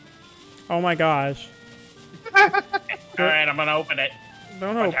 Oh my gosh! All right, I'm gonna open it.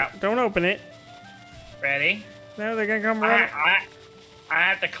 Don't Watch open! out. Don't open it! Ready? No, they're gonna come running. I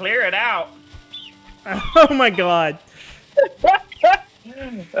have to clear it out. Oh my god!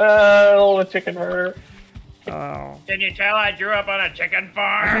 Oh, chicken murder. Oh. Can you tell I grew up on a chicken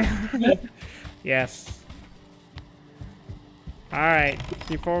farm? Yes. Alright,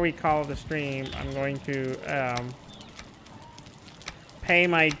 before we call the stream, I'm going to pay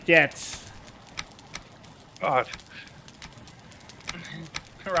my debts. God,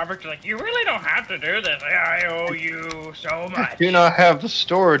 Robert's like, you really don't have to do this. I owe you so I much. do not have the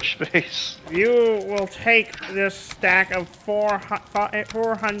storage space. You will take this stack of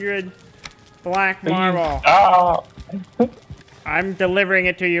 400 black marble. Ah, I'm delivering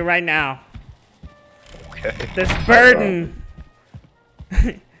it to you right now. Okay. This burden.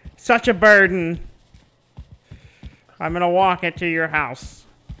 Such a burden. I'm gonna walk it to your house.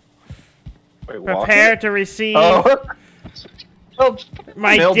 Wait, Prepare to receive Oh. Oh, just put it in the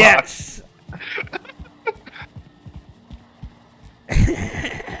my mailbox. debts.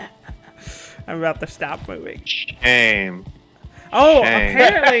 I'm about to stop moving. Shame. Oh,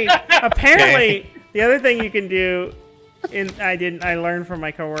 Shame. apparently, the other thing you can do, I learned from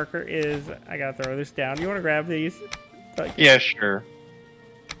my coworker is I gotta throw this down. You want to grab these? Yeah, sure.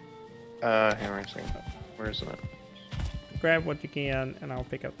 Here, wait a second. Where's that? Grab what you can, and I'll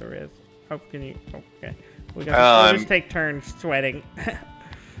pick up the rest. Oh, can you? Oh, okay. We'll just take turns sweating.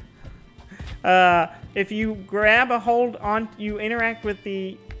 If you grab a hold on, you interact with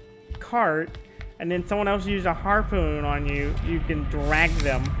the cart, and then someone else uses a harpoon on you, you can drag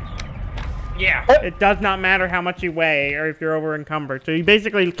them. Yeah. It does not matter how much you weigh or if you're over encumbered. So you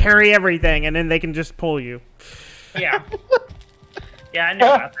basically carry everything, and then they can just pull you. Yeah. Yeah, I knew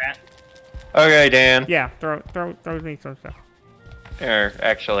about that. Okay, Dan. Yeah, throw me some stuff. Here,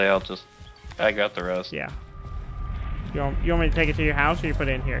 actually, I got the rest. Yeah. You want me to take it to your house, or you put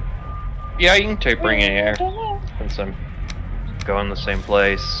it in here? Yeah, you can bring it here. Since I'm going the same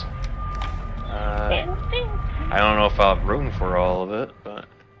place. I don't know if I'll have room for all of it, but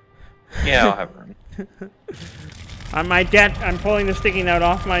yeah, I'll have room. I'm pulling the sticky note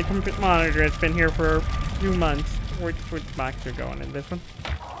off my monitor. It's been here for a few months. Which box are going in? This one?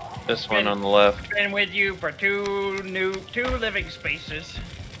 This one on the left. Been with you for two living spaces.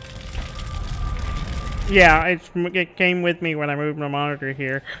 Yeah, it came with me when I moved my monitor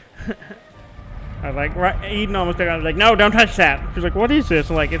here. I was like, right, Eden almost took it. I was like, no, don't touch that. She's like, what is this?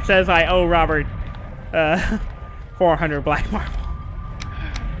 I'm like, it says I owe Robert 400 black marble.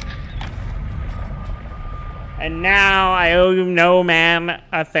 And now I owe no man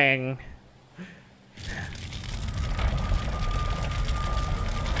a thing.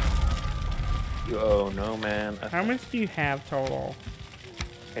 You owe no man. How much do you have total?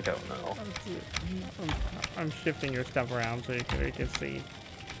 I don't know. I'm shifting your stuff around so you can see.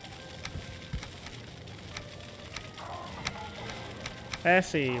 Let's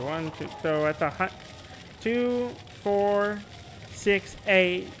see. 1, 2. So that's 2, 4, 6,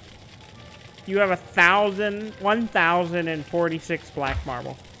 8. You have 1,046 black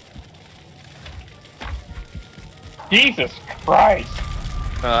marble. Jesus Christ.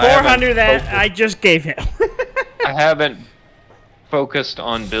 400 that I just gave him. I haven't focused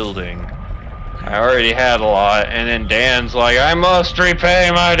on building. I already had a lot, and then Dan's like, I must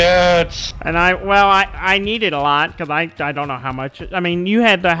repay my debts. And I needed a lot because I don't know how much. I mean, you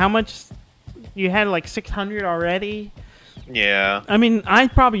had how much? You had like 600 already. Yeah. I mean, I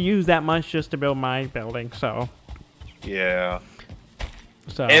probably used that much just to build my building. So. Yeah.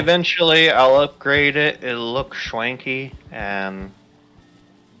 So. Eventually, I'll upgrade it. It'll look schwanky, and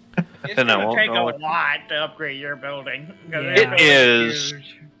It's then I gonna won't take a know. lot to upgrade your building. 'Cause Yeah. this It building's is.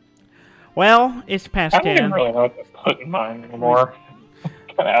 huge. Well, it's past I don't 10. even really know what to put in mine anymore. Kind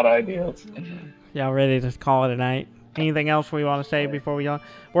of out of ideas. Y'all ready to call it a night? Anything else we want to say before we go?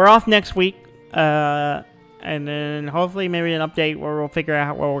 We're off next week, and then hopefully maybe an update where we'll figure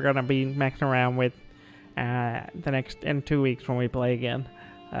out what we're gonna be messing around with in 2 weeks when we play again.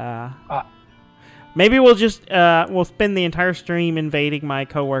 Maybe we'll just we'll spend the entire stream invading my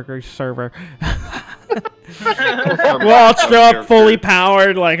coworker's server. We'll all show up fully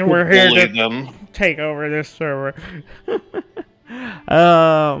powered, like we're here Bully to them. take over this server.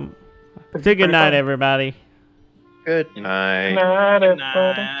 Say good night, everybody. Good night. Not Good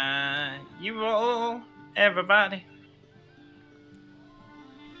night. You all, everybody.